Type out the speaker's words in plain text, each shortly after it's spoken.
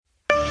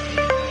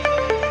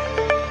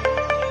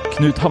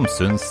Knut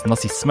Hamsuns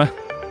nazisme,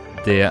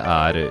 det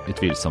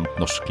utvilsomt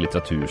norsk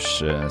litteraturs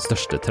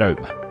største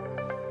traume.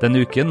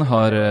 Denne uken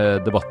har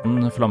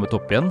debatten flammet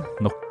opp igjen,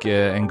 nok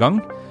en gang,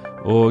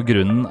 og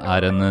grunnen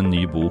en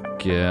ny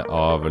bok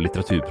av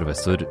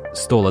litteraturprofessor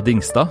Ståle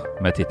Dingstad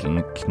med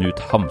titlen Knut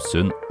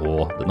Hamsun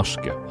og det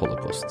norske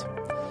holocaust.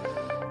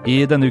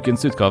 I denne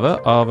ukens utgave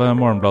av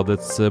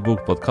Morgenbladets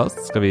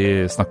bokpodcast skal vi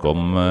snakke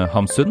om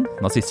Hamsun,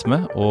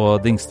 nazisme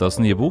og Dingstads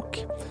nye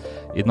bok.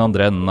 I den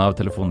andre enden av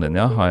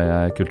telefonlinja har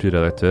jeg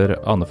kulturredaktør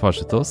Ane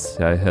Farsetås.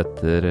 Jeg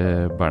heter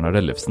Bernhard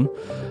Ellefsen.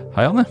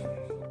 Hei, Ane.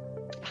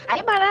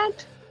 Hei,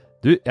 Bernhard.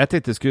 Du, jeg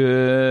tenkte jeg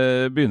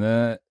skulle begynne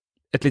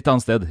et litt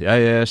annet sted.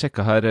 Jeg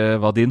sjekket her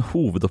hva din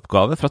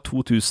hovedoppgave fra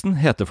 2000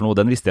 heter for noe.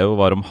 Den visste jeg jo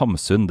var om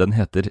Hamsun. Den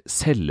heter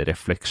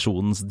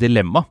Selvrefleksjonens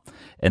dilemma.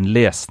 En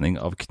lesning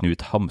av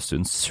Knut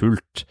Hamsuns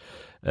sult.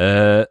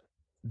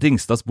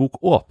 Dingstads bok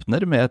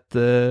åpner med et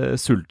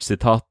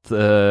sultsitat,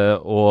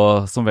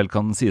 og som vel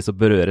kan sies å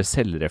berøre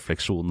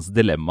selvrefleksjonens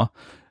dilemma.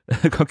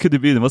 Kan ikke du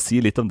begynne med å si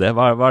litt om det?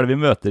 Hva det vi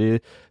møter i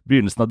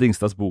begynnelsen av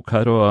Dingstads bok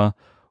her, og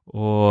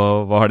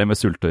hva har det med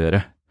sult å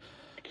gjøre?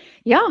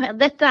 Ja,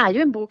 dette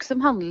jo en bok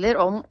som handler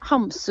om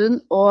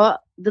Hamsun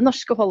og det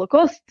norske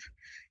holocaust.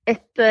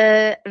 Et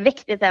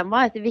viktig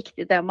tema,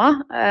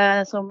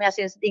 som jeg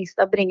synes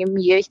Dingstad bringer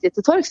mye viktig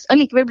til torgs. Og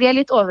likevel blir jeg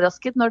litt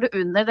overrasket når det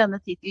under denne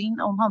titelen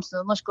om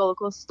Hamsun og det norske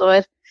holocaust står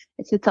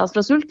et sitat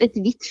fra sult, et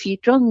hvitt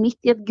fyrtårn midt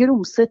i et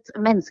grumset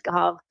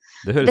menneskehav.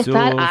 Det høres jo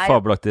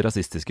fabelaktig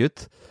rasistisk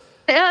ut.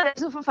 Ja,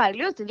 det så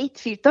forferdelig ut,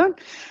 hvitt fyrtårn.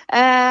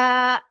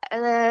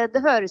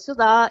 Det høres jo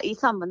da i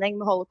sammenheng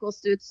med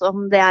holocaust ut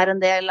som det en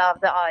del av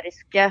det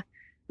ariske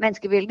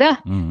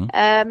menneskebildet.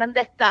 Men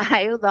dette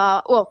jo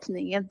da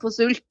åpningen på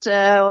sult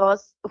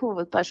og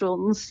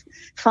hovedpersonens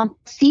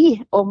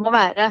fantasi om å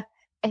være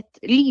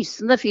et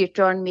lysende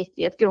fyrtårn midt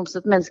i et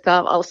grumset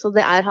menneskehav. Altså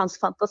det hans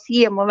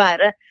fantasi om å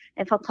være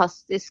en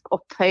fantastisk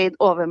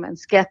opphøyd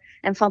overmenneske.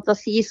 En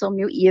fantasi som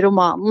jo i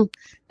romanen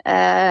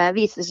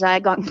viser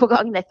seg gang på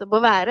gang nettopp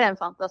å være en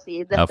fantasi.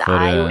 Dette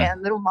jo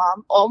en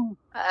roman om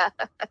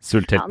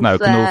Sulthelten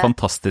jo ikke noe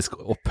fantastisk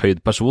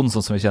opphøyd person,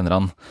 sånn som vi kjenner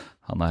han.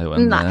 Han jo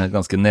en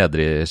ganske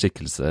nedrig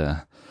skikkelse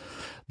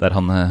der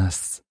han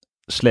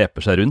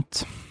sleper seg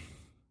rundt.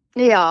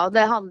 Ja,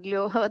 det handler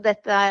jo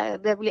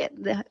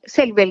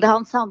selvbildet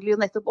hans handler jo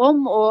nettopp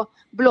om å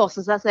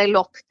blåse seg selv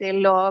opp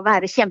til å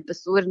være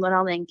kjempestor når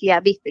han egentlig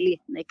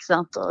bitteliten, ikke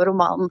sant? Og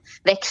romanen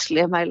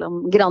veksler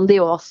mellom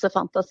grandiose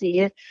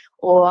fantasier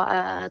og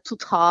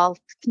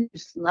totalt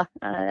knusende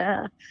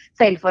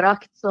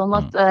selvforakt. Sånn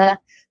at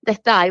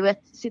dette jo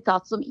et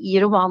sitat som i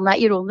romanen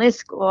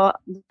ironisk, og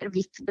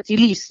hvitt betyr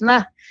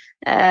lysende.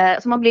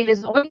 Så man blir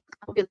litt sånn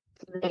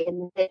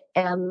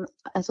en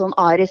sånn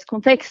arisk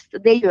kontekst.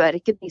 Det gjør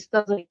ikke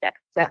Dingstad, så vidt jeg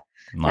kan se.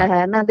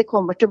 Men det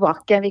kommer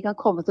tilbake. Vi kan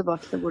komme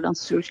tilbake til hvordan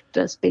sult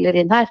spiller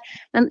inn her.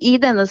 Men i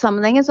denne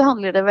sammenhengen så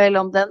handler det vel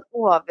om den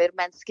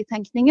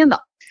overmennesketenkningen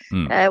da.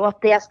 Og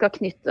at det skal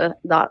knytte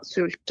da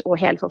sult og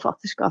hele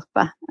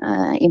forfatterskapet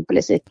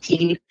implisitt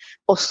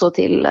også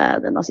til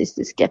det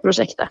nazistiske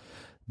prosjektet.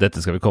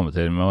 Dette skal vi komme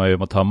til, men vi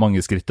må ta mange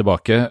skritt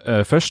tilbake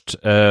først,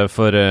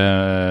 for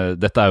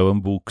dette jo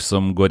en bok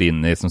som går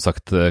inn i, som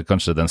sagt,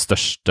 kanskje den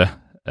største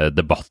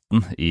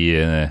debatten i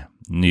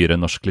nyere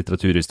norsk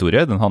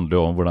litteraturhistorie. Den handler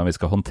jo om hvordan vi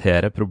skal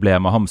håndtere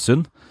problemet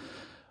Hamsun,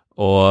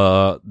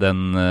 og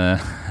den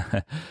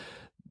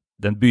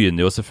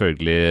begynner jo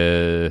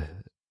selvfølgelig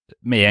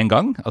med en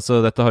gang. Altså,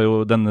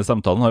 denne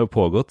samtalen har jo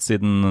pågått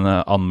siden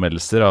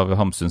anmeldelser av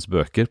Hamsuns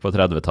bøker på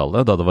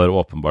 30-tallet, da det var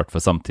åpenbart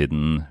for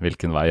samtiden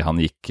hvilken vei han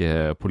gikk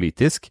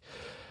politisk.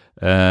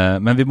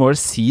 Men vi må vel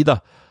si da,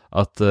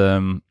 at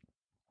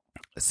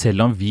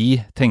selv om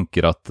vi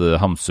tenker at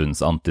Hamsuns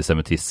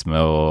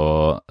antisemittisme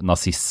og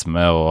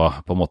nazisme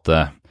og på en måte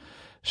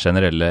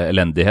generelle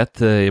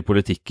elendighet i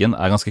politikken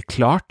ganske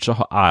klart, så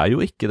jo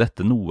ikke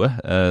dette noe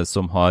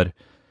som har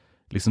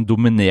liksom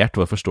dominert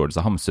vår forståelse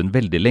av Hamsun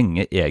veldig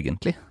lenge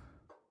egentlig,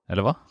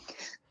 eller hva?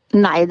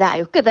 Nei, det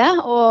jo ikke det,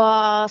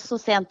 og så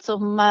sent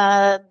som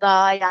da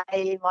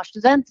jeg var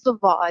student, så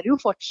var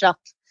jo fortsatt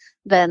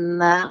det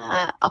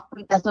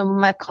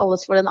som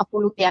kalles for den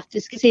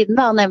apologetiske siden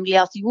da, nemlig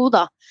at jo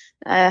da,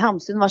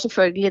 Hamsun var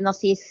selvfølgelig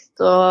nazist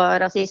og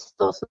rasist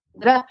og så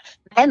videre,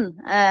 men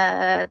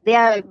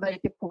det bør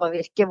ikke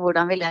påvirke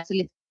hvordan vi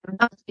leser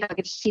litteratur. Vi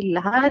lager et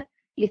skille her.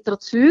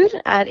 Litteratur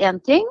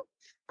en ting,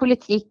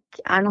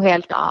 politikk noe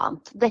helt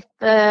annet.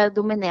 Dette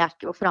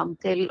dominerte jo frem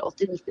til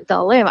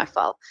 80-90-tallet i hvert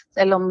fall,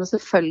 selv om det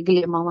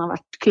selvfølgelig man har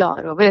vært klar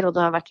over, og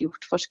det har vært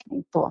gjort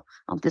forskning på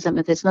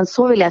antisemittismen.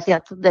 Så vil jeg si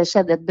at det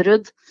skjedde et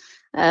brudd,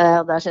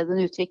 og det har skjedd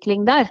en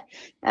utvikling der.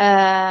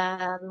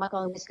 Man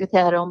kan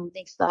diskutere om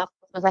Dingstad har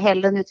fått med seg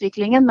hele den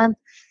utviklingen,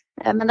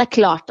 men det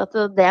klart at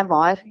det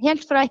var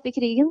helt fra etter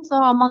krigen,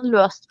 så har man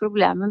løst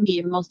problemet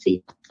mye med å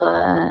si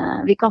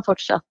at vi kan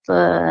fortsatt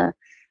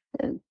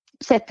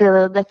sette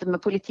dette med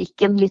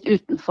politikken litt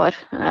utenfor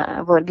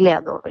vår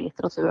glede over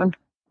litteraturen.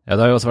 Ja,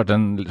 det har jo også vært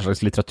en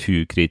slags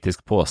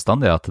litteraturkritisk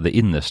påstand, det at det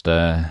innerste,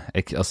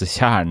 altså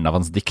kjernen av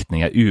hans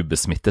diktning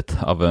ubesmittet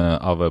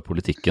av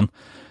politikken.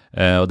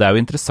 Og det er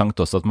jo interessant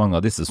også at mange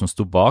av disse som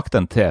sto bak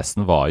den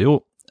tesen var jo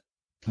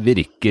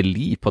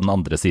virkelig på den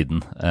andre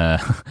siden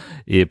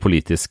i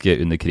politisk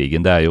under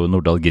krigen. Det er jo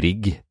Nordahl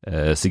Grieg,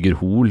 Sigurd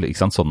Hoel,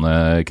 ikke sant,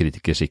 sånne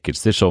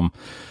kritikerskikkelser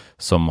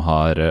som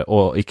har,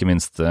 og ikke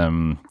minst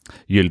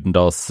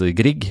Gyldendals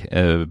Grieg,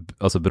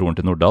 altså broren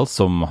til Nordahl,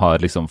 som har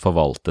liksom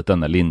forvaltet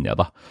denne linja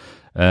da.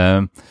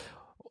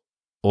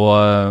 Og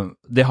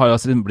det har jo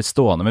altså blitt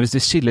stående, men hvis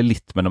vi skiller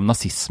litt mellom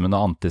nazismen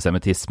og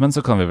antisemittismen,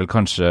 så kan vi vel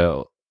kanskje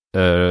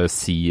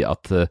si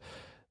at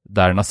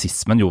der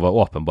nazismen jo var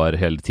åpenbar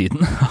hele tiden,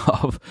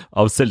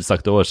 av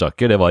selvsagte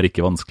årsaker, det var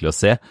ikke vanskelig å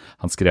se.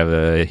 Han skrev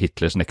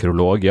Hitlers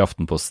nekrolog i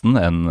Aftenposten,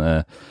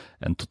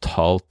 en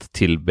totalt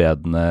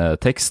tilbedende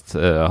tekst.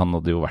 Han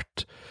hadde jo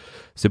vært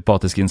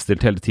sympatisk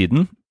innstilt hele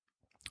tiden.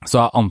 Så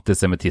er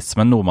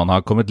antisemittismen noe man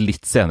har kommet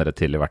litt senere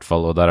til i hvert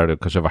fall, og der er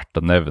det kanskje verdt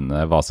å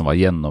nevne hva som var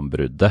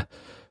gjennombruddet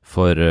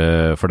for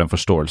den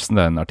forståelsen.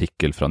 Det er en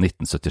artikkel fra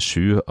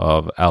 1977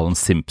 av Alan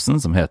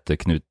Simpson som heter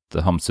Knut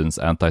Hamsuns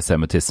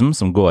Antisemitism,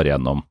 som går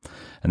gjennom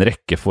en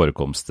rekke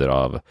forekomster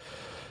av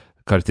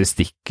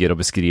karakteristikker og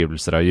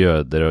beskrivelser av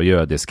jøder og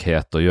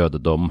jødiskhet og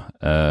jødedom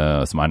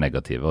som er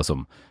negative, og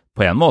som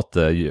på en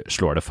måte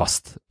slår det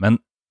fast.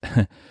 Men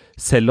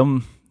selv om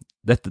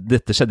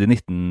dette skjedde i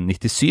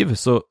 1997,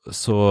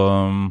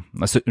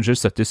 unnskyld,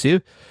 77,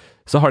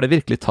 så har det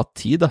virkelig tatt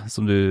tid, da,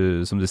 som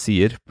du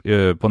sier.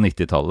 På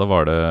 90-tallet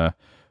var det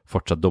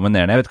fortsatt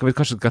dominerende. Jeg vet ikke om vi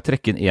kanskje skal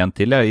trekke inn en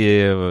til,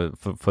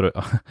 for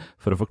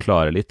å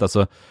forklare litt.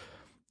 Altså,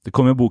 det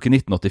kom jo en bok i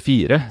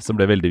 1984 som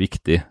ble veldig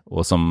viktig,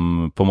 og som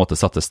på en måte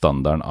satte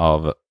standarden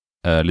av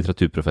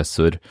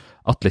litteraturprofessor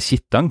Atle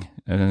Kittang.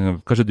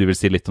 Kanskje du vil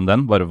si litt om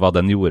den, bare hva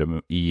den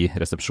gjorde i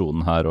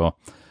resepsjonen her, og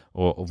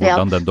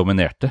hvordan den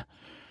dominerte?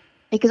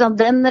 Ikke sant?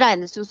 Den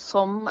regnes jo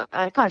som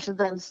kanskje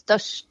den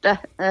største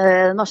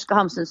norske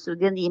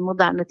Hamsun-studien i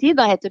moderne tid.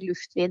 Da heter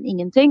Luftvin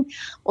ingenting.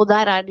 Og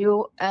der er det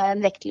jo en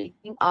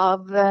vektlegging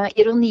av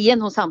ironien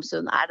hos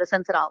Hamsun er det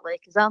sentrale,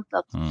 ikke sant?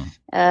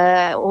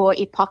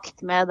 Og i pakt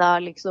med da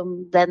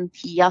liksom den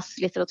tidas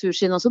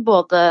litteratursyn også,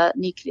 både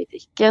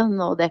nykritikken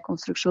og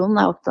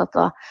dekonstruksjonen er opptatt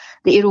av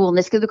det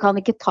ironiske. Du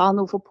kan ikke ta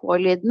noe for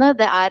pålydende.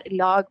 Det er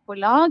lag på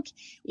lag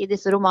i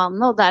disse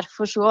romanene, og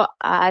derfor så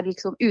er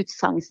liksom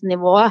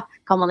utsagnsnivået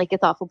kan man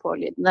ikke ta for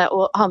pålydende,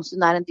 og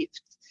Hamsun er en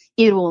dypt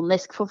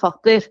ironisk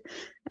forfatter.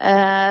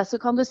 Så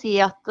kan du si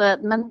at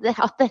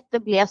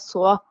dette ble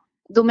så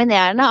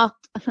dominerende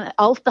at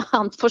alt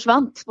annet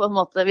forsvant, på en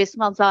måte. Hvis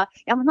man sa,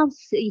 ja, men han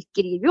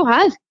skriver jo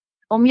her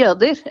om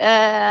jøder,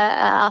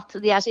 at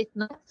de er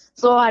skittende,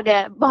 så er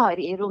det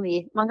bare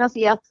ironi. Man kan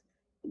si at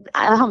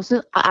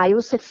Hamsun er jo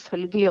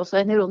selvfølgelig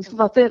også en ironisk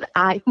forfatter, det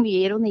er jo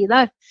mye ironi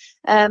der,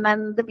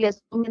 men det ble så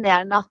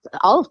dominerende at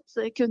alt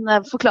kunne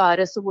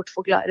forklares og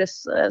bortforklares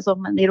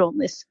som en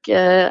ironisk,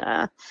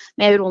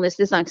 med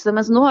ironisk distanse,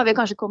 mens nå har vi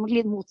kanskje kommet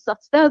litt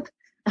motsatt sted.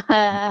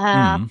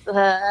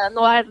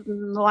 Nå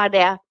er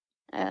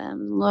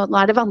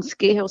det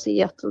vanskelig å si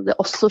at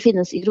det også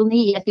finnes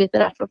ironi i et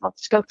litterært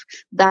forfatterskap,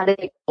 der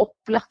det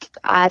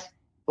opplagt er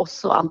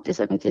også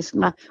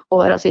antisemittisme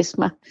og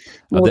rasisme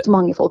mot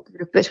mange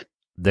folkegrupper.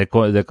 Det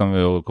kan vi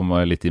jo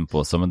komme litt inn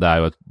på også, men det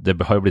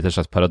har jo blitt et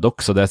slags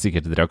paradoks, og det er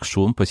sikkert en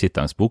reaksjon på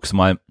Kittangs bok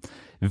som er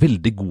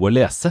veldig god å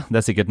lese. Det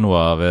er sikkert noe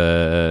av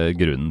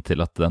grunnen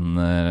til at den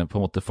på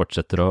en måte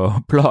fortsetter å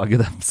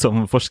plage dem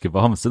som forsker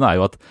på Hamsun, er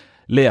jo at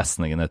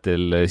lesningene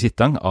til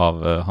Kittang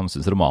av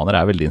Hamsuns romaner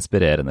er veldig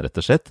inspirerende,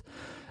 rett og slett.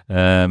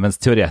 Mens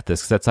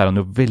teoretisk sett så er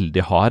han jo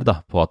veldig hard da,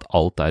 på at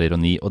alt er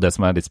ironi, og det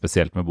som er litt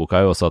spesielt med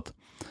boka er jo også at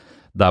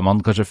der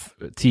man kanskje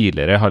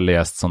tidligere har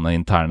lest sånne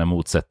interne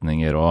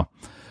motsetninger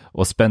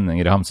og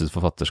spenninger i Hamsuns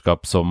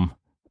forfatterskap som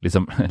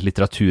liksom,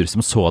 litteratur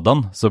som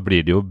sådan, så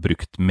blir det jo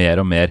brukt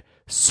mer og mer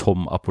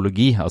som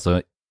apologi,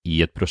 altså i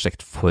et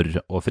prosjekt for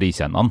å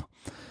frikjenne han.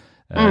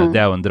 Det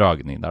er jo en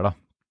dragning der da.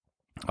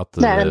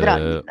 Det er en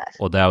dragning der.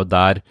 Og det er jo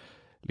der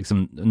liksom,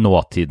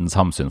 nåtidens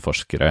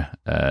Hamsun-forskere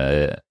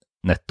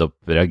nettopp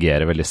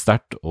reagerer veldig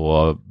sterkt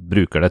og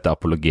bruker dette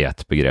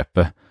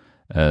apologetbegrepet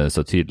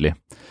så tydelig.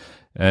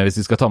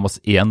 Hvis vi skal ta med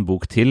oss en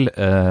bok til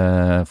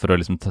for å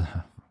liksom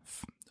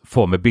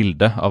få med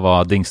bildet av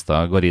hva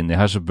Dingstad går inn i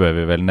her, så bør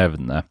vi vel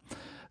nevne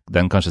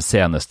den kanskje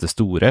seneste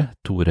store,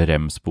 Tore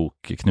Rems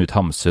bok Knut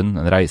Hamsun,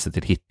 En reise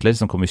til Hitler,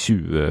 som kom i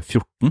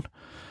 2014.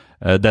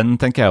 Den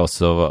tenker jeg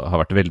også har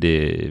vært veldig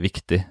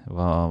viktig.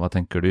 Hva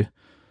tenker du?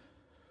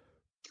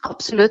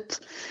 Absolutt.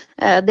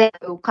 Det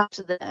er jo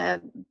kanskje det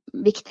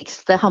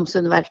viktigste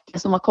Hamsun-verket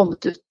som har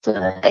kommet ut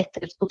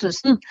etter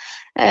 2000.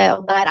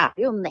 Og der er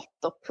det jo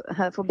nettopp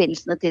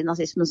forbindelsene til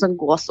nazismen som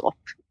gås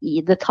opp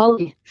i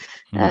detalj.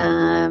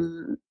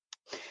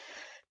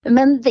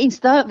 Men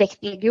Dingstad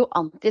vektlegger jo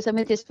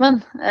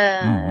antisemittismen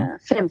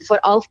fremfor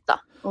alt da.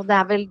 Og det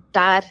er vel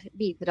der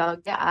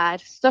bidraget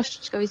er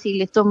størst. Skal vi si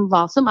litt om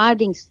hva som er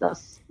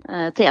Dingstads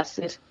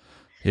teser?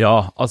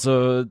 Ja,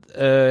 altså,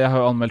 jeg har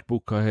jo anmeldt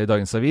boka i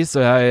Dagens Avis,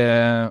 og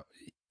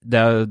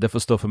det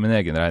får stå for min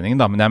egen regning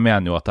da, men jeg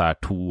mener jo at det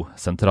er to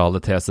sentrale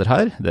teser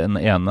her. Den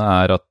ene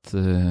er at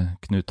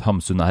Knut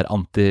Hamsun er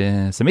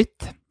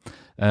antisemitt.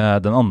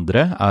 Den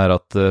andre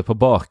at på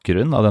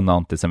bakgrunn av denne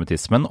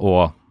antisemittismen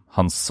og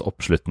hans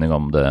oppslutning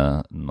om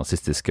den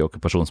nazistiske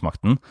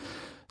okkupasjonsmakten,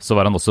 så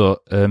var han også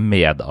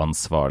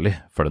medansvarlig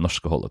for det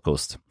norske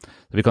holocaust.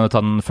 Vi kan jo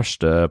ta den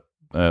første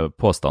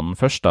påstanden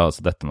først, da,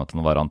 altså dette med at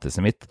han var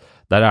antisemitt.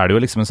 Der det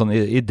jo liksom en sånn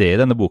idé i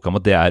denne boka om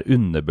at det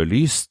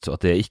underbelyst, og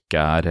at det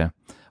ikke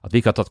at vi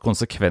ikke har tatt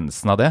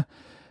konsekvensen av det.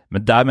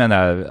 Men der mener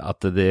jeg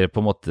at det på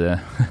en måte,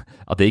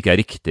 at det ikke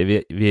riktig.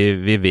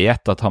 Vi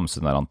vet at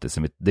Hamsun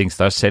antisemitt.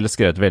 Dingstad har selv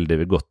skrevet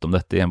veldig godt om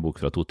dette i en bok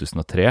fra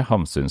 2003,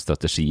 Hamsuns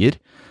strategier,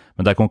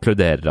 men der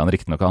konkluderer han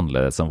riktig nok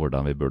annerledes om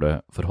hvordan vi burde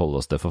forholde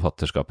oss til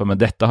forfatterskapet.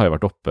 Men dette har jo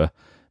vært oppe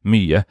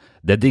mye.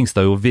 Det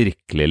Dingstad jo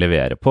virkelig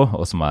leverer på,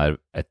 og som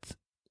et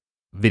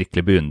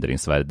virkelig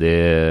beundringsverdig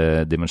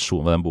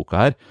dimensjon ved den boka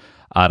her,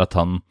 at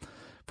han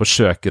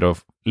forsøker å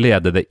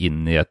lede det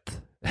inn i et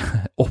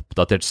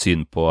oppdatert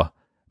syn på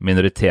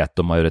minoritet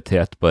og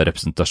majoritet, på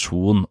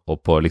representasjon og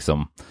på liksom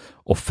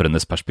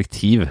offrenes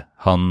perspektiv.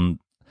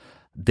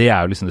 Det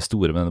jo liksom det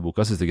store med denne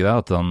boka, synes du ikke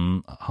det? At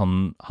han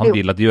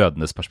vil at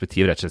jødenes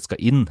perspektiv rett og slett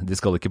skal inn. De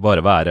skal ikke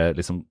bare være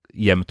liksom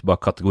gjemt bak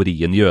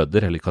kategorien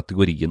jøder eller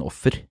kategorien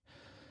offer.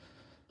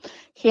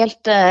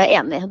 Helt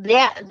enig.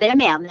 Det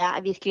mener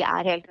jeg virkelig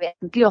helt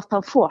vesentlig, at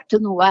han får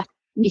til noe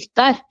nytt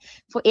der.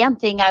 For en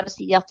ting å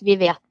si at vi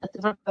vet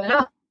dette fra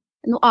før.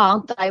 Noe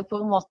annet jo på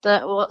en måte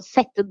å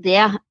sette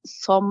det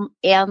som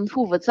en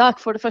hovedsak.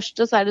 For det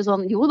første så det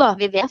sånn, jo da,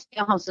 vi vet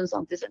om Hamsuns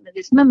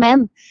antisemittisme,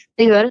 men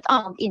det gjør et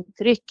annet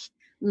inntrykk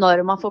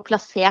når man får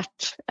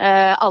plassert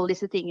alle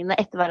disse tingene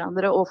etter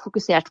hverandre og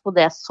fokusert på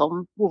det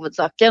som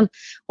hovedsaken.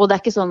 Og det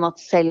ikke sånn at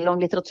selv om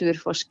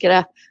litteraturforskere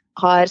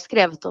har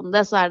skrevet om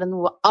det, så det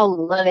noe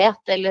alle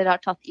vet eller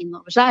har tatt inn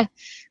over seg.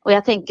 Og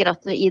jeg tenker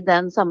at i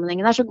den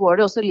sammenhengen her så går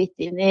det også litt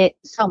inn i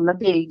samme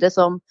bilde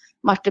som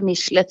Marte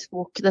Michelets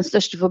bok Den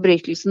største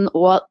forbrytelsen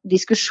og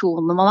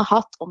diskusjonene man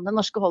har hatt om den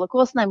norske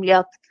holocaust, nemlig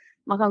at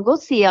man kan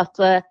godt si at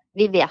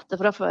vi vet det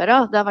fra før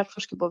av, det har vært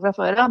forsket på fra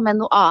før av, men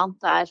noe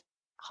annet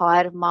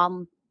har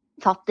man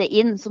tatt det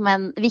inn som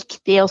en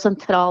viktig og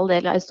sentral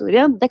del av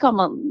historien. Det kan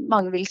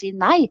mange vil si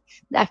nei,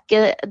 det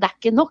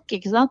ikke nok,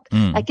 ikke sant?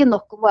 Det ikke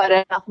nok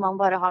at man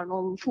bare har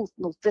noen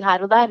fotnoter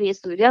her og der i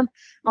historien.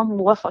 Man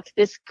må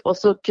faktisk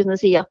også kunne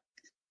si at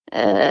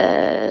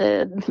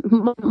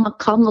man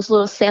kan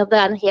også se at det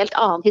en helt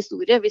annen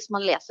historie hvis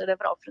man leser det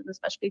fra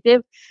offrenes perspektiv.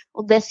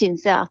 Og det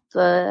synes jeg at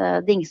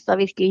Dingstad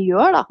virkelig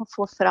gjør, da, å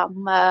få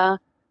fram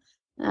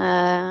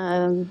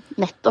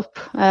nettopp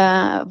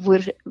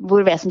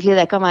hvor vesentlig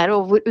det kan være,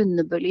 og hvor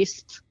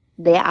underbelyst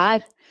det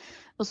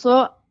Og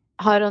så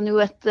har han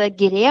jo et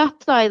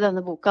grep da, i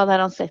denne boka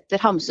der han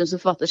setter Hamsuns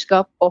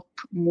forfatterskap opp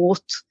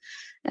mot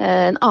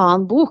en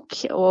annen bok,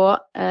 og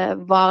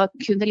hva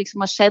kunne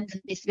liksom ha skjedd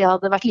hvis vi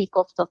hadde vært like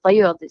opptatt av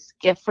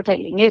jødiske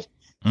fortellinger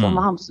som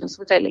Hamsuns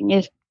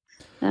fortellinger.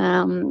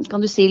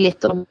 Kan du si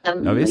litt om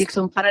den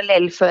liksom,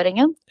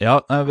 parallellføringen? Ja,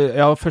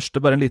 først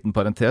bare en liten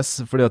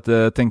parentes, fordi at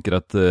jeg tenker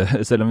at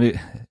selv om vi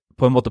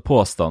på en måte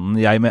påstanden,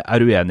 jeg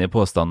uenig i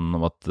påstanden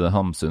om at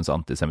Hamsuns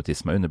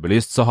antisemittisme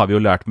underbelyst, så har vi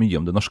jo lært mye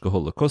om det norske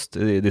holocaust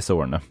i disse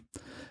årene.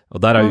 Og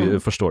der jo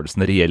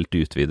forståelsen reelt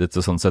utvidet, så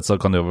sånn sett så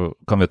kan vi jo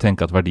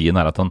tenke at verdien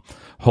at han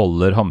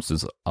holder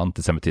Hamsuns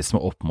antisemittisme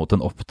opp mot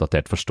en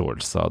oppdatert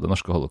forståelse av det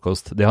norske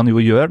holocaust. Det han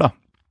jo gjør da,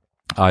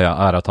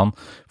 at han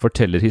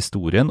forteller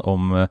historien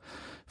om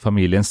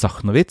familien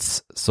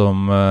Sachnowitz,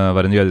 som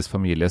var en jødisk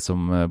familie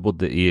som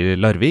bodde i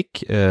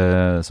Larvik,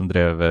 som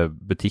drev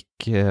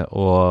butikk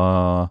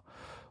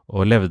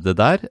og levde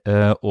der,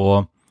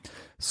 og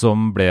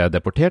som ble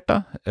deportert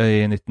da,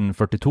 i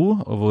 1942,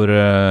 og hvor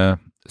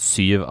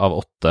 7 av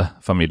 8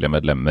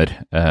 familiemedlemmer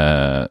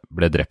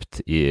ble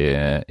drept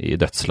i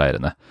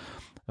dødsleirene.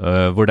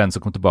 Hvor den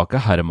som kom tilbake,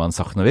 Herman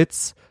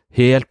Sachnowitz,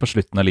 helt på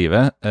slutten av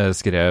livet,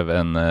 skrev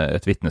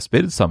et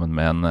vitnesbyrd sammen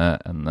med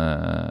en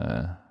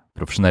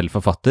profesjonell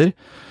forfatter.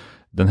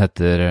 Den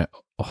heter,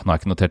 nå har jeg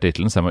ikke notert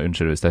titelen, så jeg må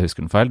unnskylde hvis jeg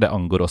husker den feil, Det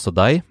angår også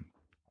deg,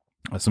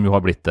 som jo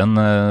har blitt en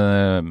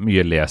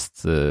mye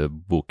lest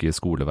bok i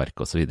skoleverk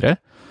og så videre.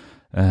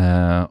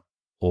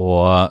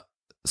 Og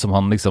som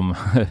han liksom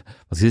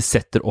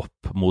setter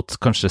opp mot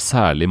kanskje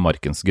særlig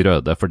Markens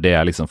Grøde, for det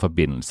liksom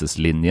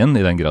forbindelseslinjen,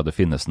 i den grad det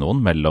finnes noen,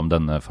 mellom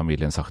denne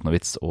familien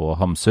Sachnowitz og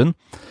Hamsun,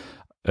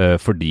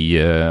 fordi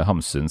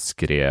Hamsun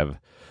skrev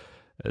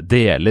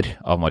deler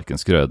av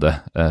Markens Grøde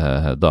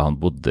da han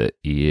bodde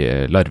i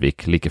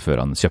Larvik, like før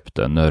han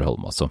kjøpte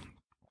Nørholm også.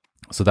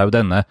 Så det jo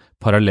denne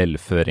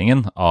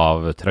parallellføringen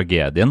av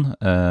tragedien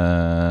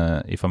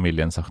i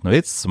familien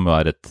Sachnowitz, som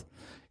et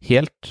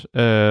helt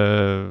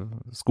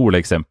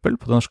skoleeksempel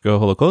på det norske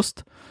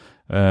holocaust,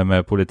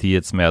 med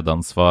politiets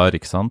medansvar,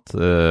 ikke sant?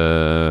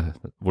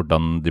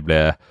 Hvordan de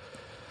ble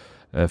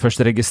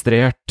først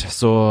registrert,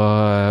 så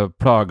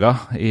plaga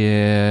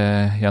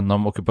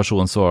gjennom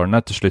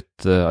okkupasjonsårene, til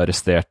slutt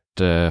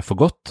arrestert for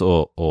godt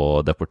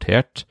og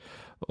deportert,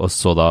 og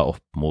så da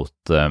opp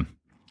mot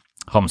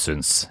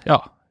Hamsuns,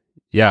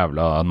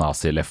 jævla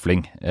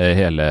nazilefling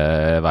hele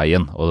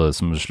veien, og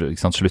som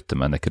slutter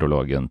med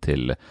nekrologen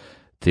til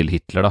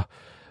Hitler da.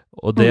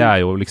 Og det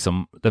jo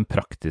liksom den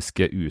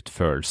praktiske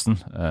utførelsen.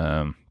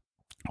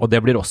 Og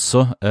det blir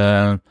også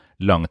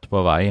langt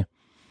på vei,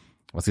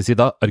 hva skal jeg si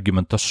da,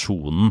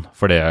 argumentasjonen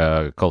for det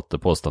jeg kalte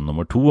påstand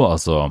nummer 2,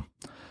 altså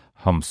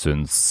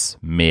Hamsuns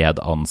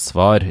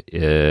medansvar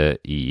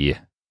i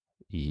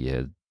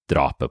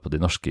drapet på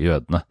de norske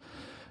jødene.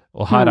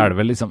 Og her det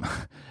vel liksom,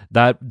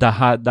 det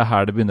her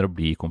det begynner å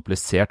bli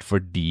komplisert,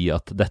 fordi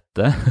at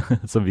dette,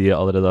 som vi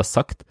allerede har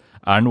sagt,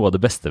 noe av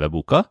det beste ved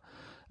boka,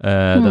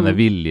 denne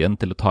viljen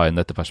til å ta inn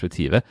dette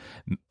perspektivet,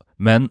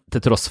 men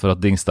til tross for at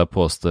Dingstad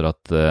påstår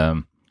at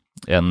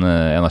en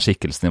av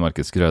skikkelsene i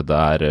Markus Grøde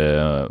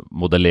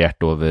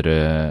modellert over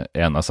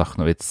en av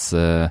Sachnowitz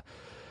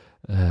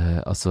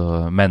altså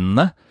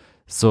mennene,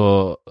 så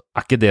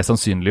ikke det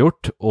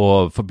sannsynliggjort,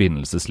 og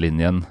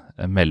forbindelseslinjen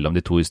mellom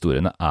de to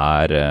historiene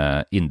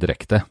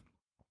indirekte.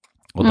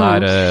 Og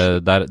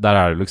der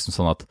det liksom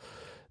sånn at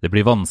det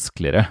blir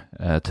vanskeligere,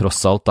 tross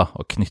alt da,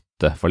 å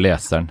knytte for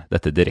leseren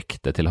dette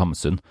direkte til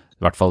Hamsun,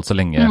 i hvert fall så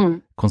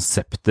lenge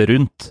konseptet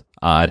rundt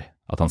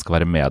at han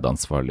skal være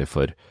medansvarlig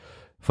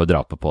for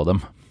drapet på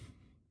dem.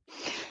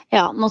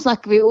 Ja, nå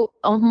snakker vi jo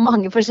om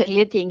mange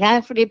forskjellige ting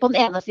her, fordi på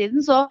den ene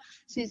siden så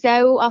synes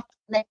jeg jo at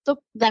nettopp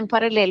den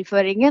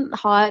parallellføringen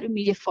har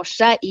mye for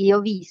seg i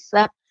å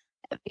vise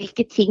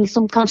hvilke ting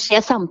som kan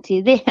skje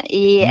samtidig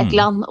i et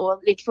land,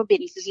 og hvilke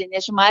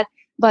forbindelseslinjer som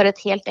bare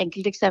et helt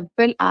enkelt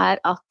eksempel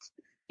at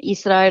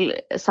Israel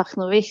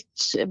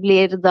Sachnowitz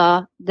blir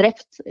da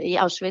drept i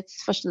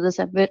Auschwitz 1.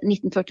 desember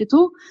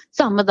 1942.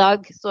 Samme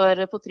dag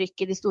står på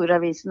trykk i de store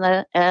avisene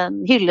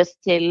en hyllest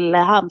til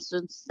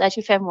Hamsuns, det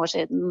 25 år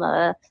siden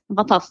den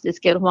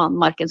fantastiske romanen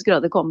Markens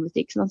Grøde kom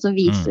ut, som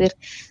viser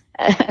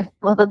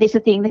at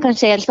disse tingene kan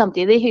skje helt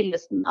samtidig,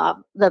 hyllesten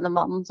av denne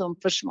mannen som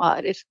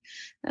forsvarer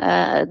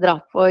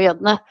drap på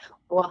jødene,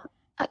 og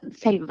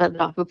selve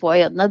drapet på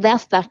jødene. Det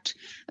sterkt.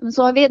 Men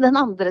så har vi den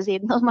andre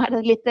siden, som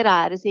den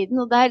litterære siden,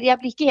 og jeg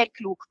blir ikke helt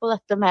klok på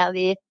dette med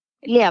de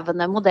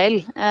levende modell.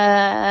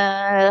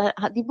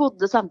 De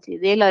bodde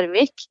samtidig i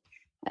Larvik,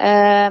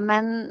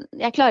 men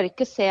jeg klarer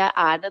ikke å se,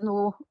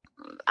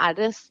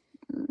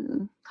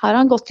 har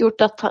han godt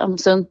gjort at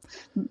Hamsun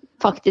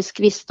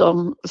faktisk visste om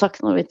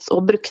Sachnowitz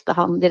og brukte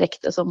han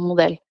direkte som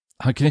modell?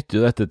 Han knytter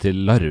jo dette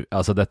til Larvik,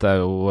 altså dette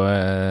jo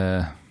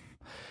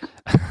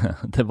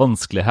det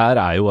vanskelige her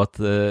jo at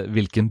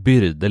hvilken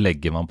byrde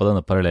legger man på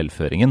denne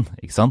parallellføringen,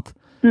 ikke sant?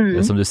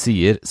 Som du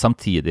sier,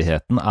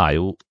 samtidigheten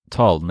jo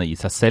talende i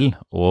seg selv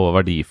og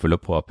verdifull å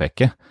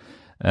påpeke,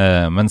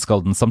 men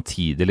skal den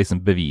samtidig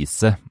liksom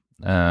bevise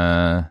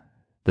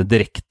den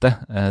direkte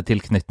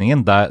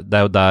tilknytningen,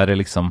 det jo der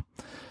liksom,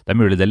 det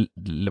mulig det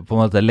på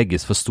en måte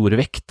legges for stor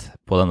vekt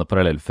på denne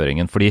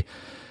parallellføringen, fordi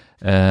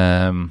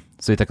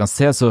så vidt jeg kan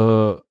se,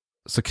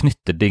 så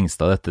knytter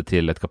Dingstad dette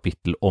til et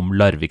kapittel om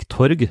Larvik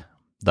Torg,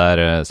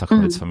 der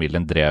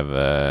Sachnowitz-familien drev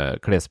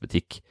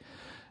klesbutikk,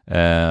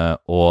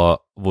 og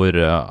hvor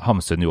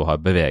Hamsun jo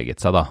har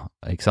beveget seg da,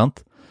 ikke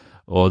sant?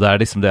 Og det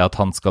liksom det at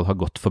han skal ha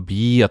gått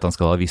forbi, at han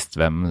skal ha visst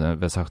hvem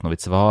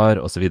Sachnowitz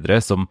var, og så videre,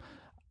 som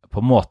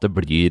på en måte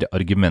blir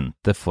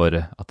argumentet for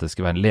at det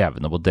skal være en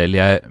levende modell.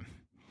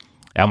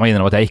 Jeg må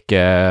innrømme at jeg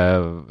ikke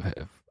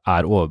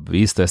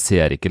overbevist, og jeg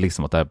ser ikke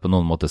liksom at det på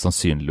noen måte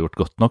sannsynliggjort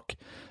godt nok.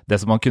 Det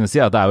som man kunne si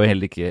at det jo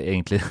heller ikke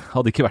egentlig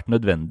hadde ikke vært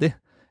nødvendig,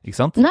 ikke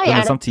sant? Nei,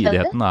 denne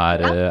samtidigheten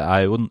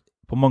jo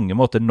på mange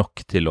måter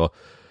nok til å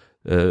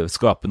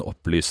skape en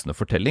opplysende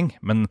fortelling,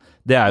 men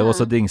det jo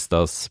også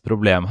Dingstads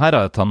problem her,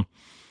 at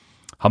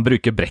han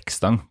bruker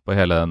brekkstang på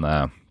hele denne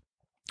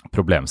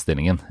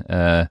problemstillingen.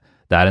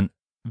 Det en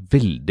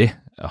veldig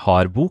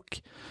hard bok,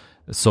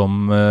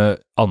 som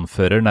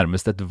anfører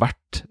nærmest et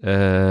hvert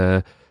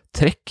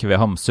trekk ved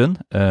Hamsun,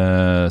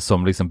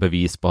 som liksom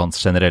bevis på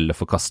hans generelle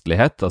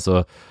forkastelighet.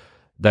 Altså,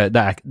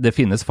 det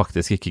finnes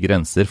faktisk ikke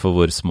grenser for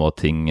hvor små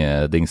ting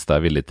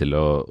Dingstad villig til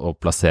å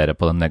plassere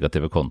på den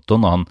negative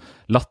kontoen, og han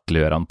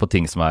latterliggjør han på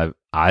ting som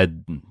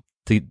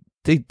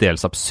til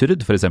dels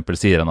absurd. For eksempel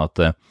sier han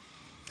at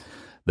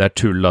det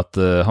tull at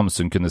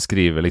Hamsun kunne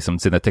skrive liksom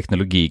sine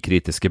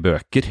teknologikritiske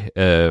bøker,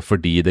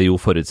 fordi det jo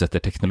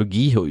forutsetter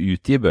teknologi å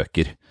utgi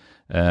bøker.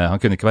 Han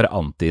kunne ikke være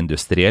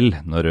anti-industriell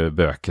når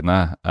bøkene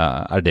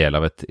del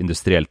av et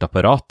industrielt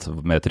apparat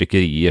med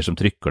trykkerier som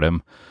trykker dem,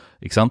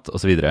 ikke sant,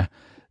 og så videre.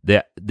 Det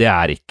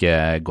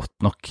ikke godt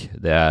nok.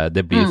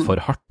 Det blir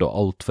for hardt og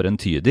alt for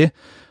entydig,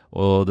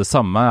 og det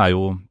samme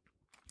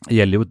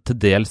gjelder jo til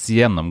dels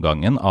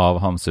gjennomgangen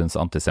av Hamsuns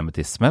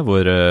antisemittisme,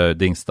 hvor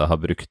Dingstad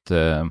har brukt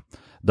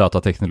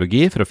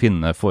datateknologi for å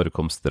finne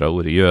forekomster av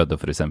ordet jøde,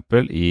 for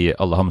eksempel, i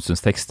alle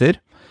Hamsuns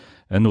tekster,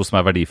 noe som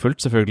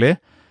verdifullt selvfølgelig,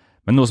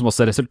 men noe som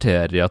også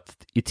resulterer i at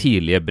i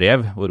tidlige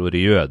brev, hvor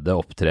ordet jøde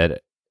opptrer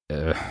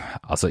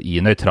altså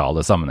i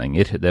nøytrale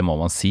sammenhenger, det må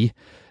man si,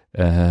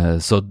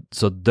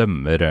 så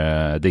dømmer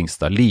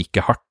Dingstad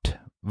like hardt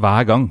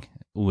hver gang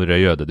ordet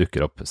jøde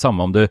dukker opp.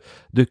 Samme om det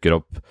dukker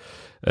opp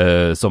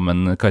som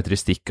en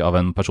karakteristikk av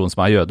en person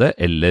som jøde,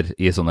 eller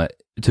i sånne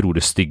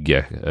utrolig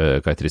stygge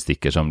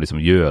karakteristikker som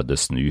liksom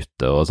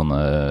jødesnute og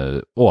sånne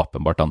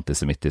åpenbart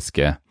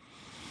antisemittiske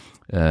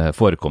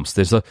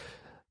forekomster. Så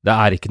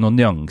det ikke noen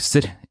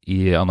nyanser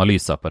i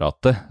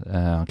analyseapparatet.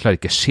 Han klarer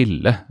ikke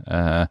skille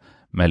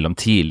mellom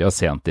tidlig og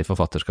sent i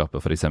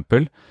forfatterskapet, for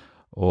eksempel.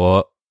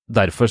 Og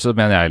derfor så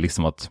mener jeg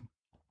liksom at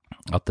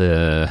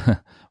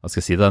hva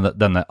skal jeg si,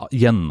 denne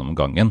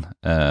gjennomgangen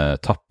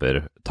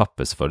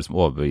tappes for som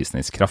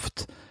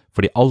overbevisningskraft.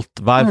 Fordi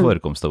hver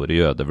forekomst av ordet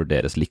jøde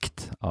vurderes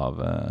likt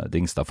av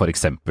Dingstad, for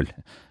eksempel.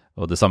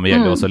 Og det samme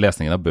gjelder også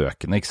lesningen av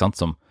bøkene, ikke sant,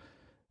 som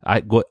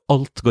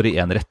alt går i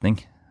en retning,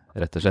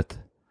 rett og slett.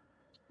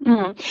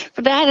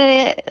 For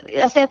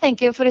altså jeg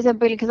tenker for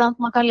eksempel, ikke sant,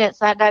 man kan lese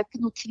her, det jo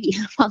ikke noe tvil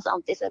om hans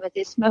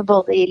antisemittisme,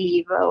 både i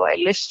livet og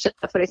ellers.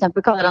 For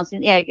eksempel kaller han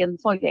sin egen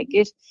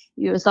forlegger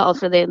i USA,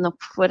 Alfred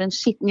Enoch, for en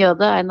skitten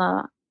jøde, en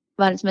av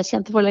verdens mest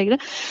kjente forleggere.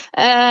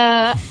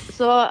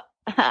 Så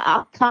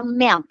at han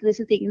mente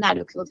disse tingene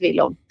det jo ikke noe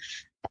tvil om.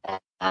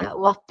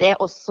 Og at det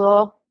også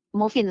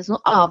må finnes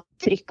noe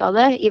avtrykk av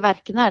det i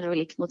verkene det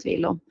vel ikke noe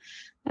tvil om.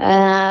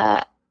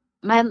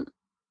 Men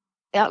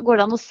ja, går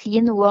det an å si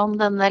noe om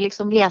denne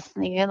liksom,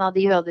 lesningen av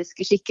de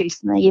jødiske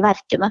skikkelsene i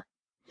verkene?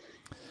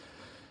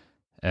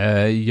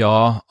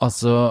 Ja,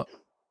 altså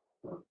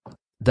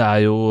det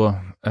jo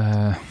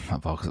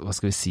hva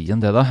skal vi si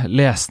om det da?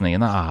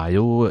 Lesningene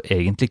jo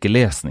egentlig ikke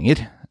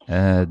lesninger.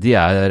 De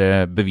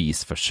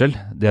bevisførsel,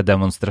 de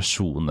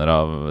demonstrasjoner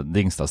av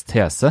Dingstads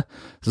tese.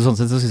 Så sånn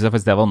sett så synes jeg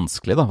faktisk det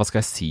vanskelig da. Hva skal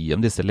jeg si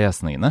om disse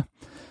lesningene?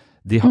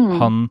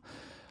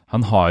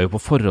 Han har jo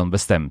på forhånd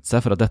bestemt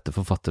seg for at dette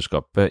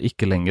forfatterskapet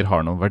ikke lenger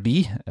har noen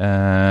verdi,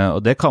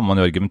 og det kan man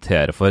jo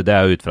argumentere for. Det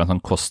jo ut fra en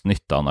sånn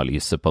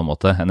kost-nytte-analyse på en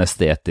måte, en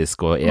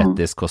estetisk og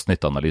etisk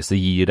kost-nytte-analyse.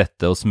 Gir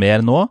dette oss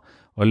mer nå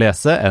å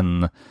lese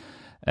enn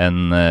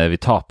vi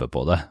taper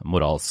på det,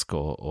 moralsk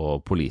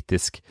og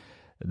politisk?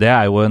 Det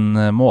jo en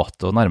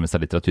måte å nærme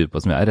seg litteratur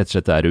på som jeg rett og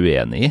slett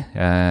uenig i.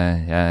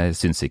 Jeg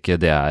synes ikke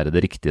det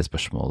det riktige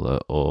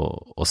spørsmålet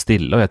å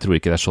stille, og jeg tror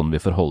ikke det sånn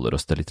vi forholder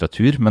oss til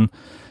litteratur, men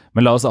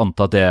la oss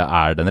anta at det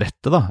den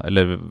rette da,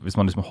 eller hvis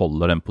man liksom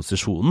holder den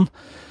posisjonen,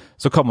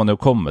 så kan man jo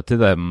komme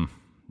til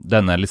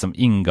denne liksom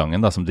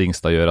inngangen da, som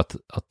Dingstad gjør,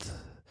 at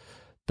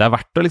det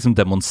verdt å liksom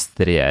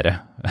demonstrere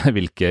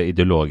hvilken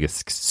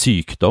ideologisk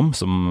sykdom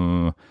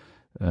som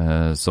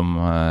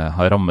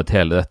har rammet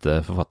hele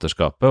dette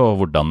forfatterskapet, og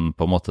hvordan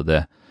på en måte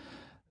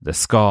det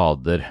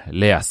skader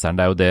leseren.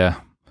 Det jo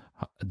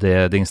det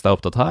Dingstad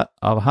opptatt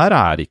av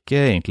her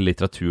ikke egentlig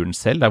litteraturen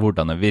selv, det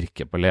hvordan den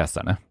virker på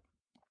leserne.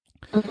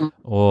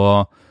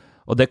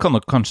 Og det kan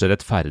nok kanskje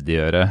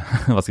rettferdiggjøre,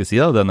 hva skal jeg si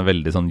da, denne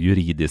veldig sånn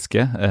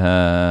juridiske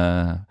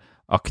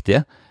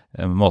aktige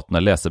måten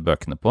å lese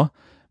bøkene på.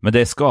 Men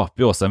det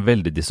skaper jo også en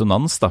veldig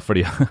dissonans da,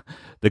 fordi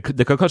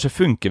det kan kanskje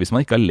funke hvis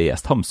man ikke har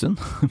lest Hamsun,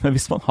 men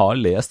hvis man har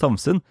lest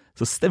Hamsun,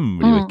 så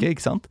stemmer det jo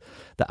ikke sant?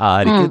 Det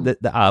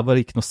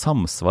bare ikke noe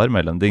samsvar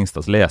mellom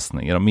Dingstads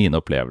lesninger og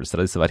mine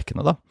opplevelser av disse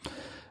verkene da.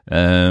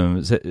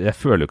 Så jeg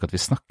føler jo ikke at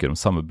vi snakker om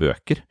samme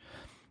bøker.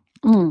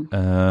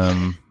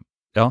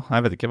 Ja,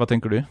 jeg vet ikke, hva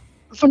tenker du?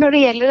 For når det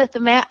gjelder dette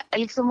med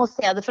liksom, å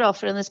se det fra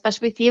ofrenes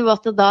perspektiv, og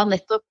at det da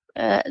nettopp,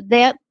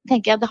 det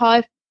tenker jeg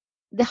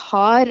det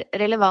har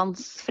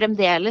relevans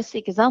fremdeles,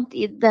 ikke sant?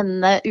 I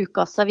denne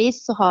ukas avis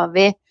så har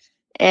vi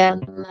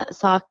en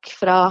sak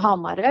fra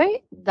Hamarøy,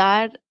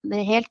 der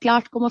det helt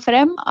klart kommer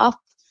frem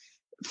at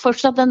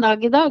fortsatt den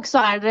dag i dag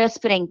så det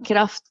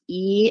sprengkraft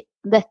i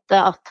dette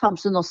at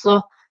Hamsun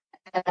også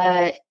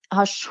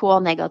har så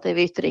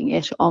negative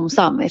ytringer om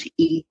samer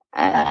i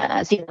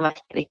sine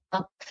verker.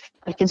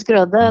 Verkens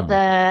grøde,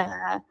 det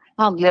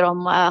handler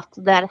om at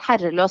det et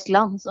herreløst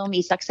land som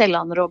Isak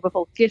Sellandrå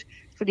befolker,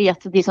 fordi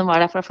at de som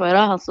var der fra før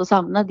av, altså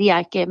samene, de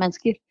ikke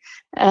mennesker.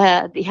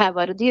 De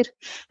bare dyr.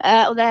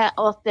 Og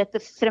at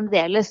dette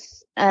fremdeles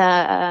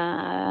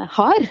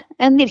har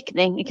en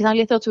virkning. Ikke sant?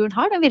 Litteraturen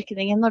har den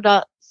virkningen når da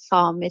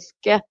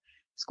samiske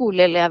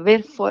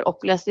skoleelever får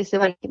opplest disse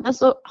verkene,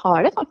 så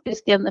har det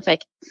faktisk en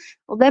effekt.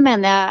 Og det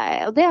mener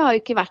jeg, og det har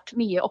jo ikke vært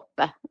mye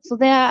oppe. Så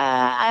det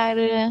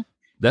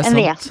en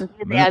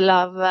vesentlig del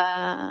av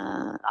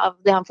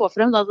det han får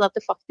frem, da, at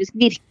det faktisk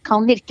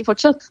kan virke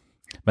fortsatt.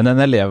 Men en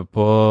elev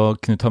på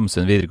Knut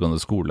Hamsun videregående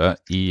skole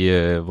i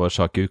vår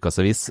sak i Ukas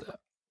Avis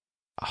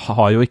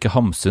har jo ikke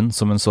Hamsun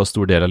som en så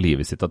stor del av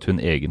livet sitt at hun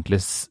egentlig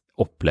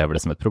opplever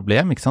det som et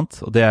problem, ikke sant?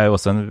 Og det jo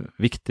også en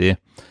viktig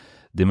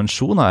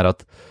dimensjon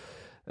at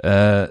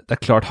det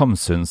klart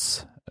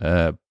Hamsuns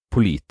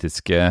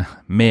politiske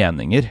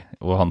meninger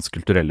og hans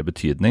kulturelle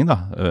betydning da,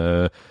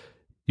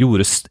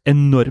 gjorde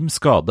enorm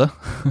skade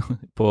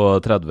på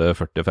 30-,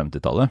 40- og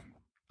 50-tallet.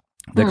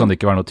 Det kan det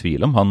ikke være noe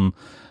tvil om.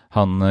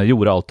 Han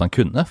gjorde alt han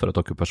kunne for at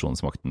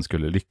okkupasjonsmakten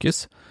skulle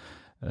lykkes.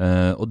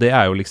 Og det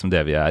jo liksom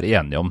det vi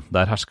enige om.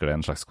 Der hersker det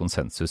en slags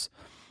konsensus.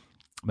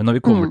 Men når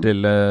vi kommer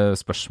til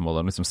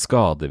spørsmålet om liksom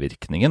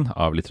skadevirkningen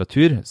av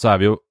litteratur, så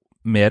vi jo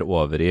mer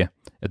over i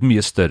et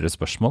mye større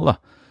spørsmål da.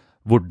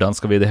 Hvordan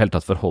skal vi i det hele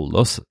tatt forholde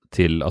oss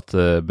til at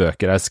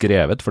bøker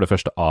skrevet for det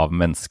første av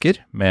mennesker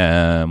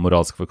med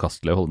moralsk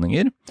forkastelige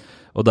holdninger,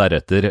 og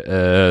deretter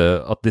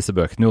at disse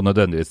bøkene jo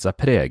nødvendigvis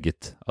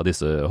preget av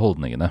disse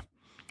holdningene.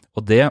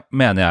 Og det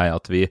mener jeg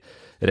at vi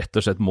rett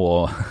og slett må,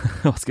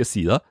 hva skal jeg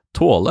si da,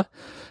 tåle.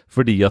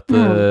 Fordi at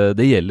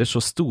det gjelder så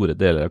store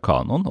deler av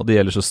kanon, og det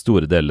gjelder så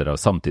store deler av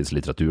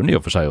samtidslitteraturen i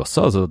og for seg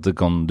også, altså at det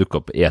kan dukke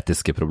opp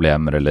etiske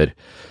problemer eller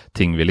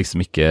ting vi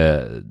liksom ikke,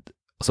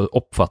 altså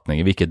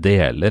oppfatninger vi ikke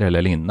deler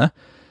eller lignende.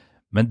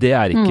 Men det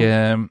ikke,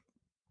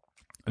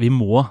 vi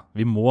må,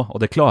 og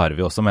det klarer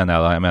vi også,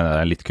 mener jeg mener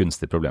det en litt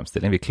kunstig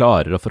problemstilling, vi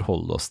klarer å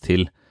forholde oss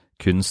til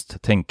kunst,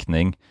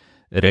 tenkning,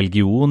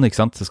 religion, ikke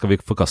sant? Så skal vi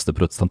forkaste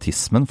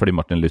protestantismen, fordi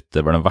Martin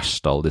Luther var den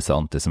verste av alle disse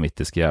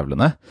antisemittiske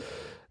jævlene.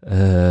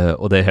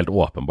 Og det helt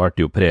åpenbart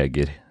jo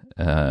preger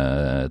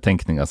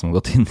tenkninga som har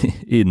gått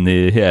inn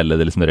i hele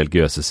det liksom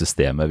religiøse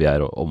systemet vi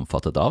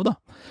omfattet av da.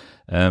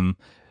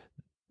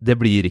 Det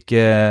blir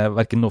ikke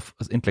hverken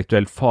noe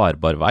intellektuelt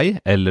farbar vei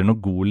eller noe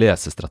god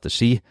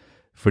lesestrategi,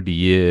 fordi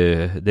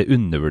det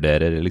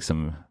undervurderer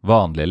liksom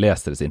vanlige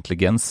leseres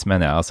intelligens,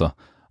 mener jeg altså,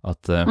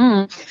 at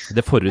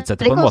det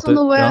forutsetter på en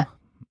måte...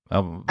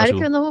 Det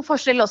ikke noe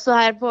forskjell også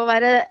her på å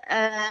være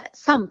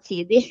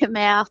samtidig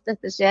med at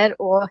dette skjer,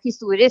 og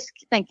historisk,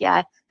 tenker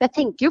jeg. Jeg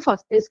tenker jo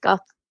faktisk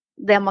at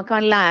det man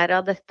kan lære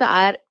av dette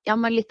ja,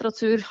 men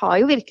litteratur har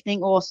jo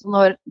virkning også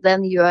når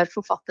den gjør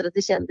forfattere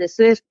til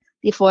kjendiser.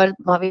 De får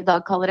hva vi i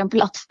dag kaller en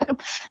plattform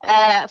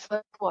for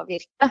å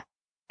påvirke.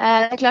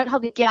 Det klart,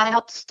 hadde ikke jeg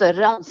hatt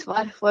større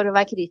ansvar for å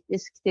være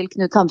kritisk til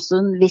Knut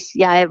Hamsun hvis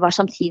jeg var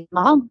samtidig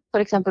med han,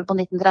 for eksempel på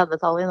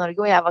 1930-tallet i Norge,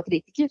 og jeg var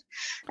kritiker,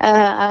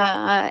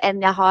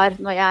 enn jeg har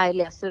når jeg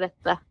leser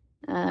dette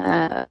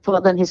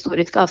på den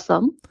historiske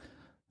avstanden?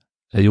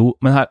 Jo,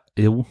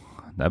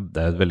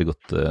 det et veldig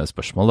godt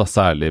spørsmål, da,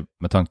 særlig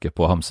med tanke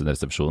på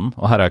Hamsun-resepsjonen.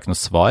 Og her har jeg ikke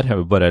noe svar, jeg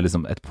vil bare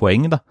liksom et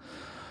poeng, da,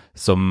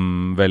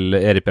 som vel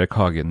Erik Bjerk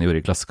Hagen gjorde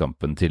i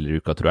Klassekampen tidligere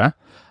i uka, tror jeg,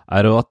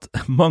 jo at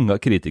mange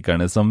av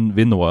kritikerne som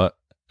vi nå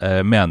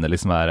mener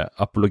liksom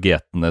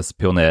apologetenes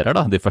pionerer,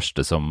 da, de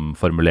første som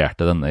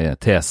formulerte denne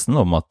tesen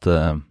om at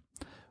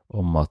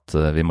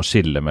vi må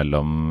skille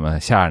mellom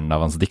kjernen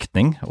av hans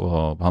diktning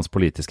og hans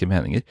politiske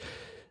meninger,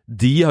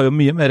 de har jo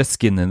mye mer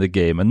skin in the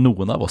game enn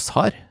noen av oss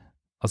har.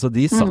 Altså,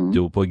 de satt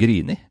jo på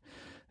grini.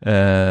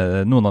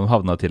 Noen av dem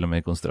havnet til og med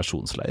i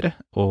konsentrasjonsleire,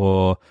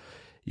 og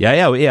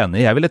jeg jo enig,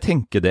 jeg ville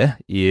tenke det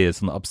i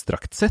sånn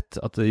abstrakt sett,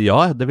 at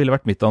ja, det ville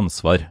vært mitt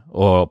ansvar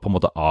å på en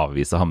måte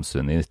avvise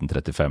Hamsun i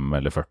 1935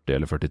 eller 40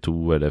 eller 42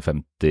 eller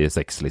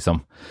 56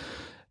 liksom.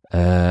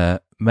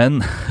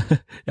 Men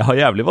jeg har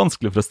jævlig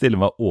vanskelig for å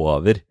stille meg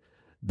over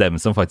dem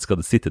som faktisk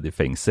hadde sittet i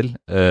fengsel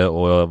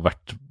og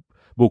vært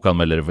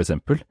bokanmeldere for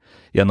eksempel,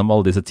 gjennom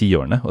alle disse 10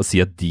 årene, og si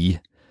at de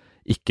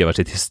ikke var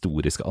sitt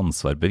historiske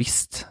ansvar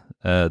bevisst.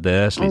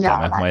 Det sliter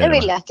jeg med. Nei, det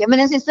vil jeg ikke, men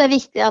jeg synes det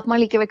viktig at man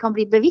likevel kan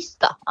bli bevisst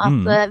da,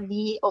 at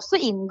vi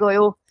også inngår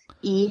jo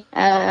i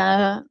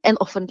en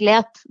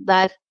offentlighet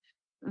der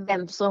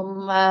hvem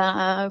som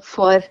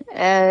får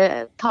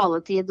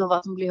taletid og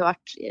hva som blir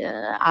hørt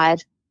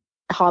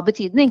har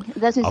betydning.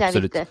 Det synes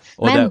jeg viktig.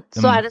 Men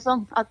så det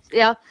sånn at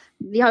ja,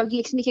 vi har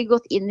liksom ikke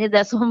gått inn i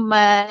det som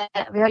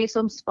vi har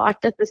liksom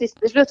spart dette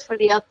siste til slutt,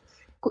 fordi at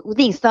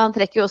Dingstad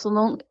trekker jo også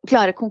noen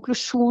klare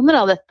konklusjoner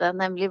av dette,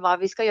 nemlig hva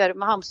vi skal gjøre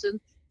med Hamsun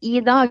i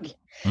dag.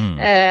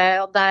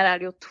 Og der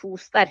det jo 2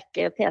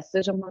 sterke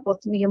teser som har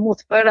gått mye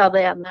motbør. Da.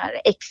 Det ene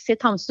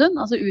exit Hamsun,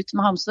 altså ut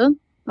med Hamsun.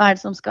 Hva det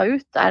som skal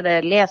ut? Det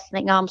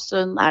lesning av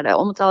Hamsun? Det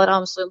omtaler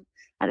av Hamsun?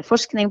 Det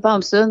forskning på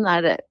Hamsun?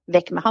 Det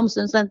vekk med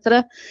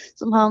Hamsun-senteret,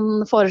 som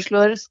han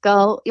foreslår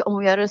skal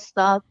omgjøres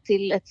da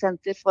til et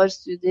senter for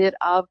studier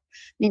av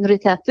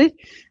minoriteter?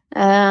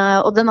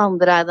 Og den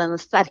andre den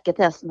sterke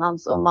tesen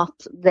hans om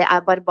at det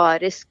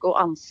barbarisk å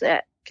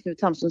anse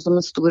Knut Hamsun som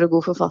en stor og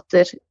god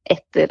forfatter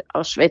etter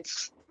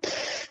Auschwitz.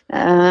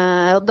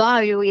 Og da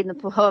vi jo inne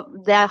på,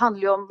 det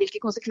handler jo om hvilke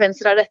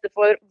konsekvenser dette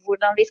for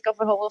hvordan vi skal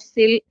forholde oss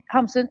til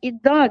Hamsun i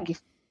dag.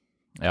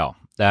 Ja,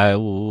 det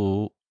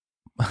jo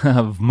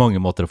mange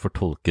måter å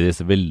fortolke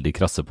disse veldig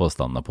krasse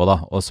påstandene på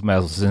da, og som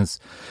jeg også synes,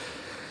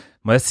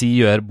 må jeg si,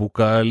 gjør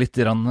boka litt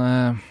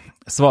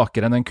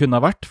svakere enn den kunne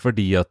ha vært,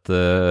 fordi at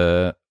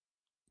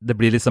det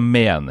blir liksom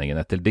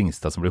meningene til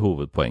Dingstad som blir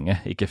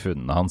hovedpoenget, ikke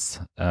funnene hans.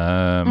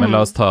 Men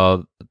la oss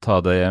ta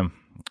det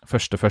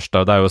første først.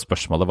 Det jo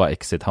spørsmålet hva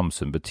exit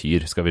Hamsun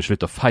betyr. Skal vi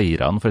slutte å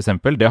feire han, for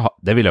eksempel?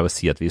 Det vil jeg jo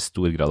si at vi i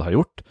stor grad har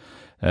gjort.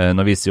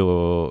 Nå viser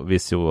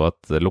jo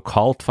at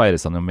lokalt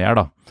feires han jo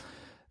mer, da.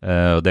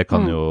 Og det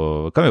kan vi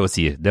jo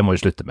si, det må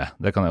vi slutte med.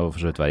 Det kan jeg jo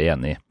for så vidt være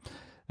enig i.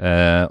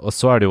 Og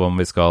så det jo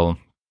om vi skal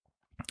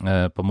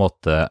på en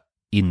måte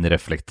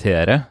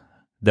innreflektere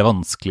det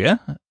vanskelige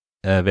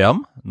ved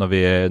ham,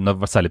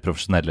 når særlig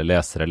profesjonelle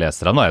lesere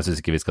leser han, og jeg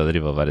synes ikke vi skal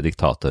drive og være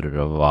diktatorer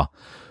over hva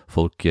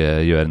folk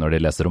gjør når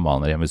de leser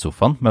romaner hjemme i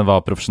sofaen, men hva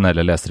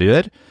profesjonelle lesere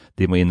gjør,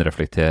 de må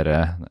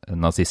innreflektere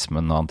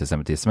nazismen og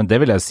antisemittismen, det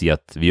vil jeg si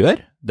at vi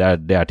gjør,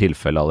 det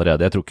tilfellet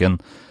allerede. Jeg tror ikke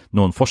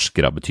noen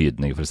forskere av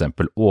betydning for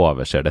eksempel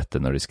overser dette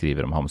når de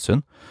skriver om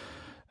Hamsun.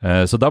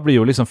 Så da blir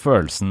jo liksom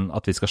følelsen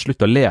at vi skal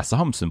slutte å lese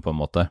Hamsun på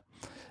en måte.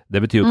 Det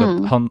betyr jo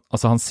ikke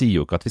at han sier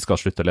jo ikke at vi skal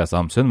slutte å lese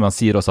Hamsun, men han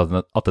sier også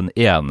at den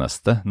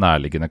eneste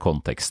nærliggende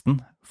konteksten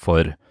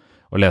for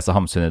å lese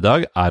Hamsun i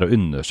dag å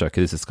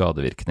undersøke disse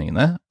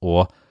skadevirkningene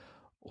og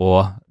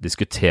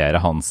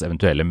diskutere hans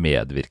eventuelle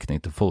medvirkning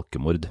til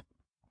folkemord.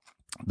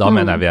 Da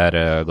mener jeg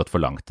vi gått for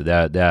langt.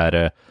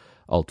 Det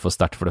alt for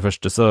sterkt. For det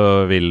første så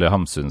vil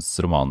Hamsuns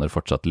romaner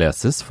fortsatt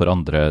leses for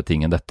andre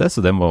ting enn dette, så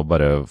det må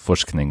bare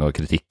forskning og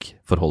kritikk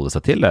forholde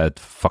seg til. Det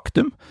et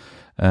faktum.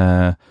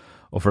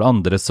 Og for det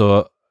andre så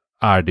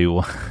det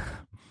jo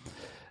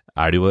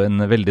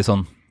en veldig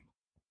sånn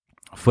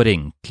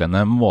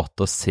forenklende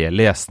måte å se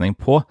lesning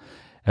på.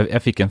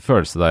 Jeg fikk en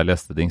følelse da jeg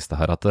leste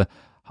Dingstad her, at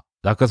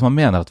det akkurat som man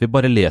mener at vi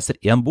bare leser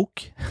en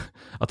bok.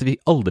 At vi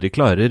aldri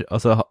klarer,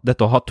 altså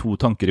dette å ha to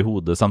tanker i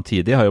hodet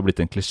samtidig har jo blitt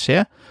en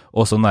klisjé,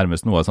 og så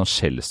nærmest noe av sånn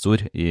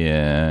skjellsord i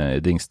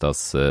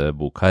Dingstads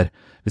bok her.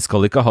 Vi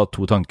skal ikke ha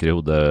to tanker i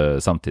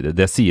hodet samtidig,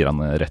 det sier han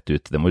rett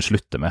ut, det må vi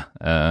slutte med.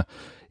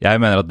 Jeg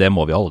mener at det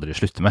må vi aldri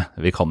slutte med,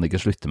 vi kan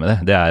ikke slutte med det.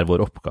 Det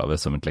vår oppgave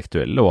som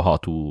intellektuelle å ha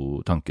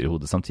to tanker i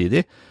hodet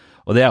samtidig.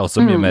 Og det også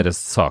mye mer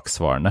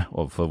saksvarende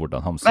overfor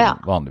hvordan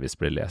Hamsun vanligvis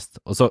blir lest.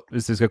 Og så,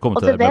 hvis vi skal komme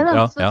til det...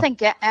 Så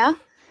tenker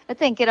jeg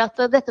tenker at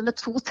dette med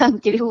to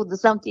tanker i hodet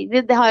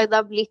samtidig, det har jo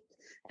da blitt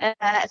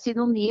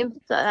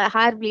synonymt,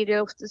 her blir det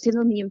jo ofte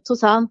synonymt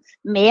hos han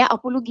med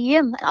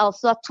apologien,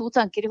 altså at to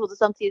tanker i hodet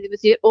samtidig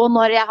betyr, og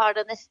når jeg har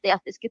den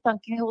estetiske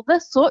tanken i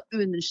hodet, så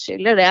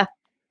unnskylder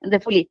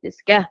det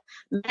politiske.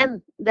 Men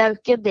det jo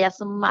ikke det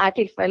som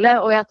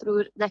tilfellet, og jeg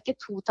tror det ikke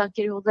to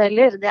tanker i hodet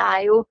heller, det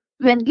jo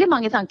uendelig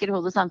mange tanker i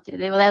hodet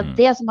samtidig, og det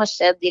det som har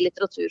skjedd i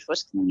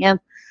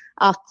litteraturforskningen,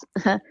 at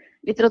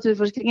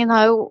litteraturforskningen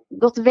har jo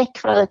gått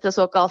vekk fra dette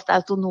såkalt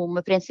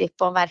autonome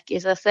prinsippet om verket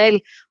i seg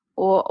selv,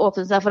 og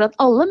åpnet seg for at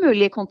alle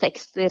mulige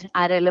kontekster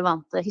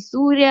relevante.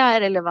 Historie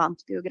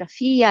relevant,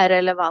 biografi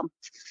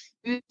relevant,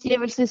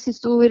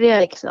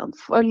 utgivelseshistorie, ikke sant,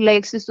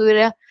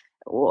 forleggshistorie,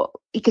 og,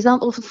 ikke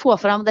sant, og få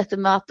fram dette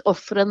med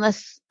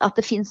at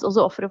det finnes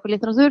også ofre for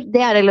litteratur,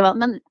 det relevant,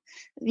 men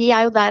vi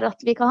jo der at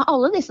vi kan ha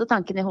alle disse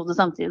tankene i hodet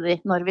samtidig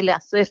når vi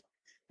leser.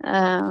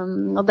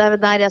 Og det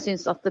der jeg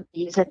synes at det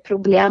blir et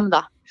problem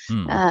da.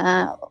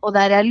 Og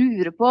der jeg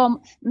lurer på,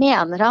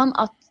 mener han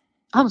at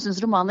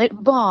Hamsuns romaner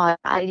bare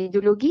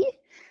ideologi,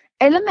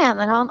 eller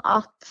mener han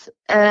at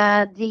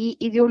de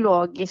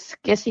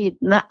ideologiske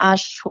sidene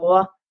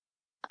så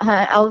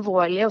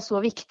alvorlige og så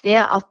viktige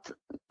at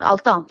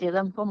alt annet i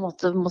dem på en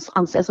måte må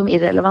anses som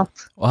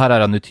irrelevant. Og her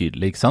han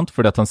utydelig, ikke sant?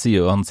 Fordi at han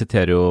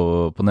siterer jo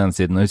på den ene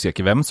siden, og husker jeg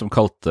ikke hvem, som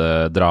kalte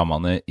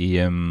dramaene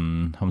i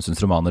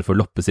Hamsuns romaner for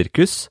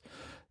loppesirkus,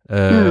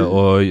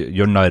 og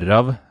gjør narr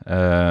av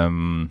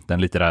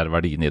den litterære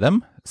verdien i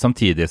dem,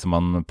 samtidig som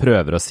han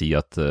prøver å si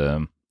at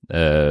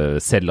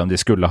selv om de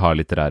skulle ha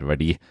litterær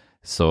verdi,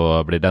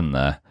 så blir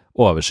denne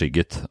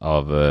overskygget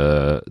av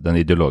den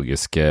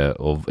ideologiske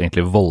og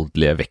egentlig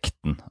voldelige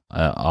vekten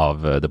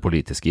av det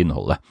politiske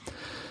innholdet.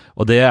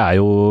 Og det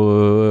jo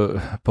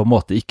på en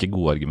måte ikke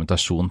god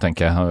argumentasjon,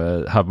 tenker jeg.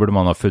 Her burde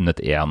man ha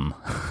funnet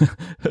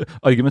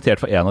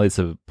argumentert for en av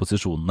disse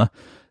posisjonene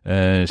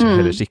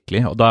heller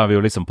skikkelig. Og da vi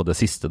jo liksom på det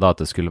siste da,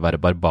 at det skulle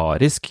være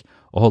barbarisk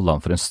å holde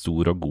han for en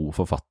stor og god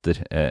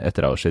forfatter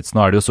etter Auschwitz.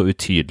 Nå det jo så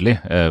utydelig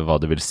hva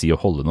det vil si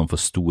å holde noen for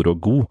stor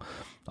og god,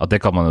 at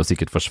det kan man jo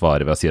sikkert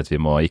forsvare ved å si at vi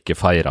må ikke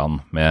feire han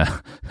med,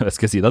 hva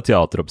skal jeg si da,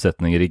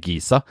 teateroppsetninger i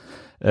Giza,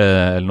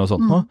 eller noe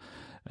sånt noe.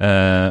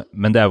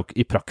 Men det jo,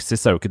 i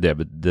praksis jo ikke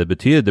det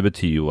betyr. Det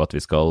betyr jo at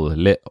vi skal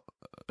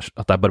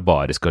at det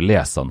barbarisk å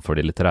lese han for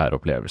de litterære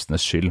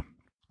opplevelsenes skyld.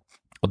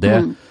 Og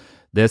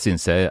det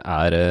synes jeg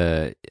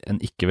en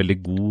ikke veldig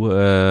god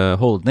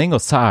holdning,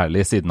 og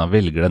særlig siden han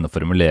velger denne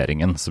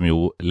formuleringen, som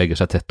jo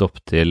legger seg tett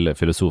opp til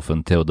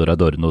filosofen Theodor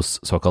Adornos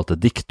såkalte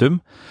diktum,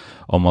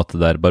 om at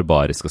det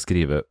barbarisk å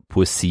skrive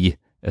poesi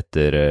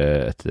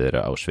etter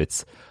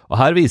Auschwitz. Og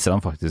her viser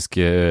han faktisk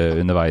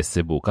underveis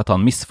i boka at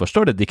han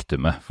misforstår det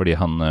diktumet, fordi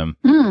han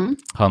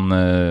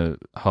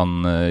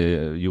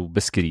jo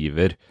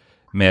beskriver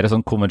mer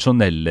sånn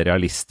konvensjonelle,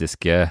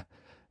 realistiske,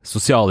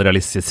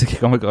 sosialrealistiske,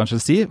 kan man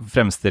kanskje si,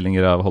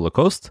 fremstillinger av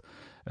Holocaust.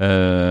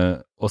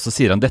 Og så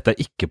sier han, dette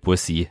ikke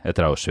poesi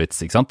etter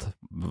Auschwitz, ikke sant?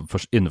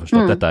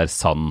 Innforstått, dette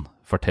sann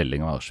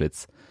fortelling om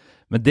Auschwitz.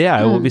 Men det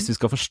jo, hvis vi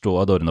skal forstå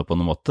Adorno på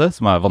noen måte,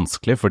 som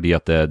vanskelig, fordi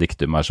at det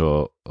diktum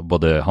så,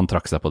 både han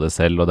trakk seg på det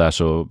selv, og det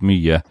så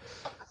mye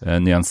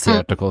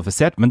nyansert og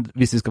kvalifisert, men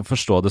hvis vi skal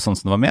forstå det sånn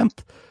som det var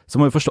ment, så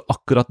må vi forstå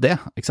akkurat det,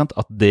 ikke sant?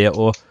 At det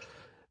å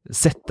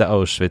sette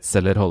Auschwitz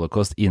eller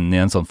Holocaust inn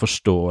i en sånn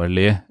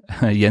forståelig,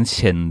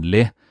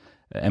 gjenkjennelig,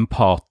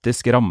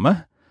 empatisk ramme,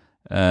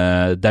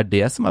 det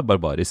det som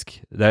barbarisk.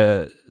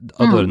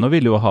 Adorno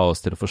ville jo ha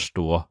oss til å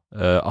forstå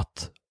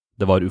at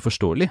det var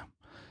uforståelig,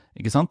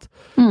 ikke sant?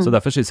 Så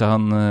derfor synes jeg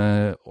han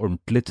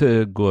ordentlig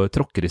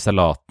tråkker i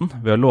salaten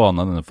ved å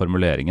låne denne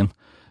formuleringen.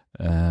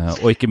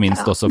 Og ikke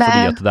minst også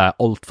fordi at det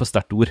alt for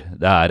sterkt ord.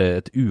 Det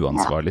et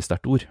uansvarlig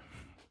sterkt ord.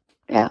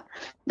 Ja,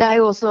 det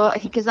jo også,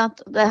 ikke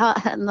sant,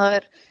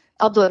 når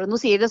Adorno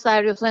sier det, så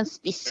det jo også en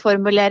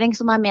spissformulering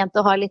som ment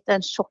å ha litt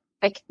den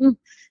sjokkeffekten,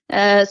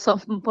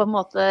 som på en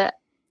måte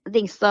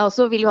Dingstad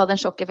også vil jo ha den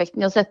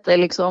sjokkeffekten i å sette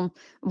liksom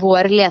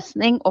vår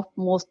lesning opp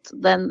mot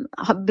den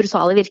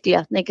brutale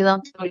virkeligheten, ikke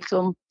sant? Og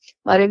liksom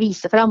bare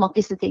vise frem at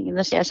disse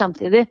tingene skjer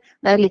samtidig.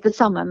 Det jo litt det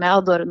samme med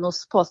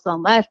Adornos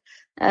påstand der,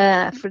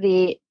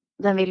 fordi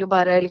den vil jo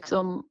bare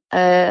liksom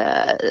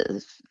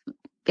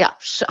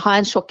ha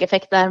en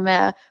sjokkeffekt der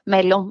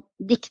mellom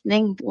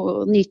diktning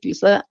og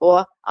nytelse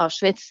og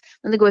Auschwitz.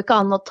 Men det går ikke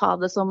an å ta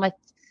det som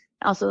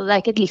altså det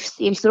ikke et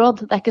livsstilsråd.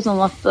 Det ikke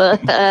sånn at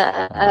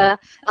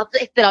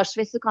etter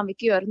Auschwitz så kan vi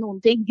ikke gjøre noen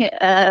ting,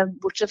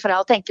 bortsett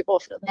fra å tenke på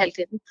offrene hele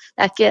tiden.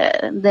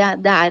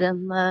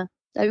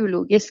 Det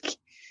ulogisk.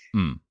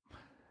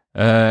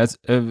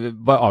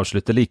 Bare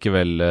avslutte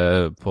likevel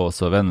på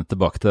å vende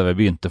tilbake til det vi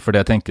begynte, fordi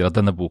jeg tenker at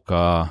denne boka,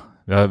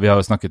 vi har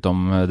jo snakket om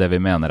det vi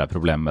mener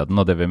problemet med den,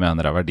 og det vi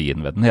mener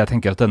verdien ved den. Jeg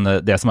tenker at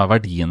det som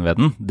verdien ved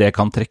den, det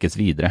kan trekkes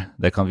videre,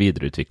 det kan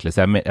videreutvikles.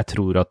 Jeg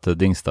tror at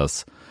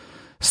Dingstads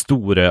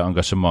store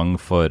engasjement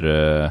for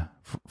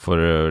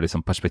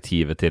liksom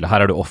perspektivet til,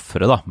 her det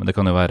offeret da, men det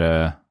kan jo være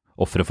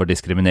offeret for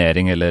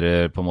diskriminering,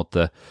 eller på en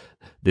måte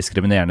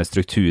diskriminerende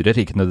strukturer,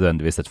 ikke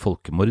nødvendigvis et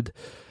folkemord.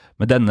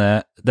 Men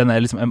denne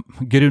liksom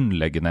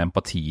grunnleggende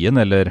empatien,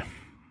 eller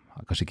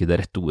kanskje ikke det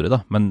rette ordet da,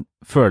 men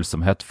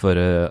følsomhet for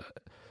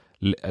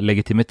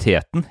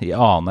legitimiteten i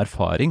annen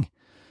erfaring,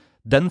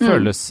 den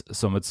føles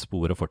som et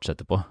spor å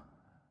fortsette på,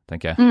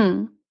 tenker jeg.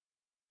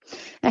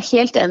 Jeg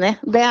helt enig.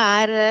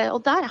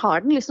 Og der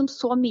har den liksom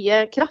så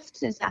mye kraft,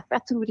 synes jeg. For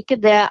jeg tror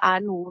ikke det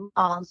noen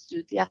annen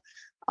studie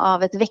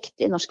av et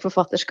vektig norsk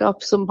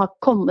forfatterskap som har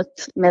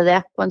kommet med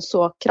det på en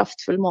så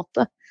kraftfull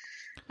måte.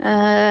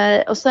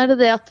 Og så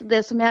det at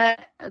det som jeg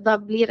da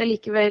blir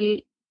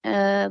likevel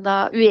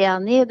da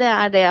uenig i, det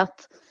det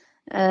at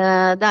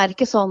det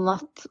ikke sånn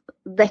at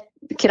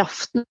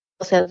kraften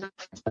å se det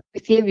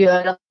perspektiv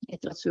gjør at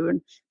litteraturen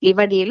blir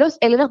verdiløs,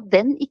 eller at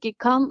den ikke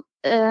kan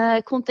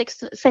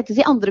settes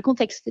i andre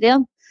kontekster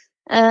igjen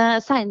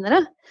senere.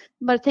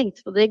 Bare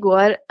tenkte på det i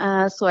går,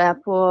 så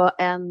jeg på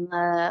en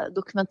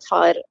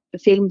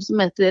dokumentarfilm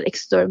som heter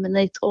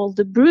Exterminate All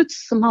the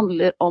Brutes, som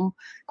handler om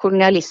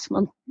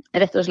kolonialismen,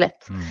 rett og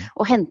slett.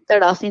 Og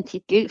henter da sin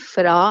titel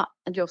fra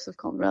Joseph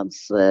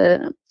Conrads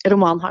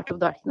roman Heart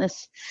of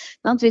Darkness.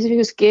 Hvis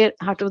vi husker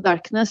Heart of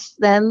Darkness,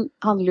 den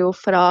handler jo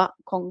fra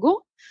Kongo,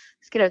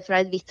 skrevet fra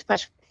et hvitt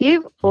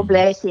perspektiv, og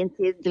ble i sin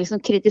tid liksom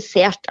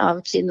kritisert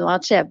av Chinua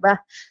Achebe,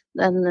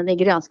 den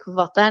nigerianske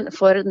forfatteren,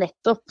 for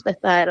nettopp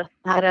dette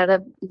det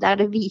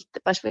det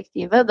hvite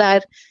perspektivet,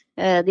 der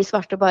de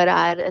svarte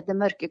bare det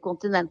mørke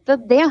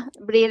kontinentet. Det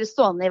blir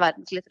stående i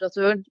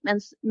verdenslitteraturen,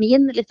 mens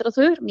min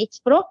litteratur, mitt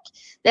språk,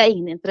 det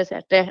ingen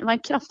interessert i. Det var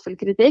en kraftfull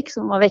kritikk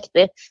som var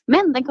vektig,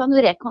 men den kan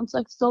jo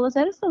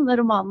rekontekstualiseres, denne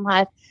romanen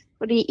her.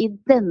 Fordi i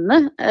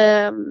denne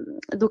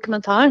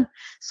dokumentaren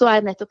så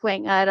nettopp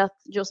poenget at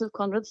Joseph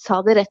Conrad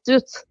sa det rett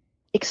ut.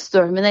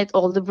 Exterminate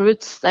all the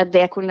brutes. Det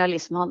det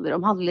kolonialisme handler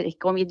om. Det handler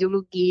ikke om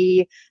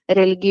ideologi,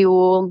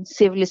 religion,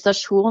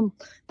 sivilisasjon.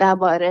 Det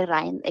bare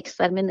ren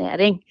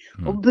eksterminering.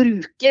 Og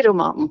bruker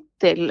romanen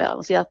til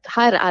å si at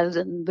her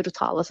den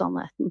brutale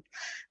sannheten.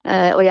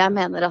 Og jeg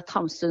mener at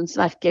Hamsuns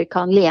verker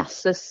kan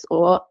leses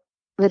og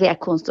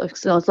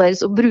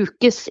rekonstrueres og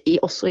brukes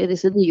også i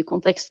disse nye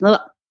kontekstene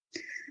da.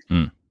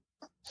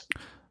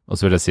 Og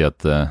så vil jeg si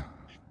at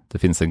det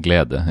finnes en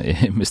glede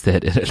i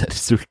mysterier eller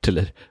sult,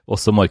 eller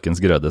også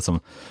markens grøde, som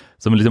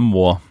liksom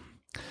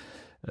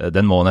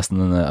den må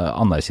nesten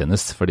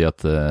anerkjennes, fordi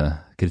at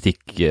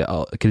kritikk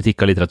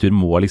av litteratur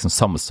må liksom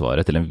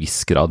samsvare til en viss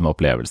grad med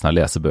opplevelsen av å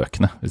lese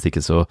bøkene. Hvis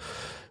ikke så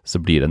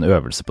blir det en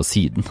øvelse på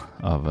siden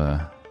av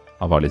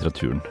hva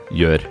litteraturen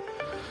gjør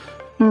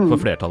for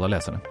flertallet av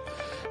leserne.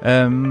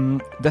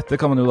 Dette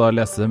kan man jo da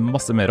lese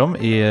masse mer om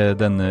i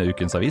denne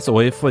ukens avis,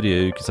 og i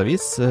forrige ukens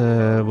avis,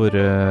 hvor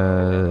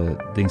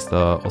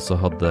Dingstad også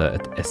hadde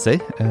et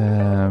essay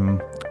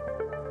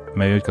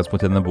med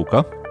utgangspunkt i denne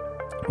boka.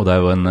 Og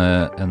det jo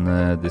en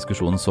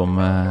diskusjon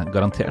som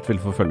garantert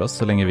vil forfølge oss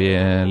så lenge vi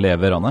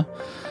lever, Anne.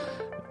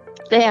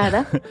 Det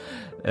det.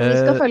 Vi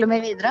skal følge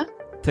med videre.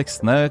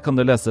 Tekstene kan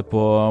du lese på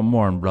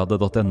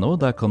morgenbladet.no.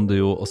 Der kan du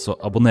jo også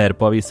abonnere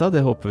på avisa.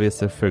 Det håper vi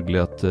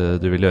selvfølgelig at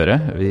du vil gjøre.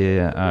 Vi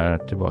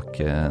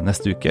tilbake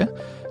neste uke.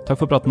 Takk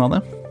for praten,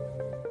 Anne.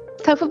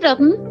 Takk for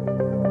praten.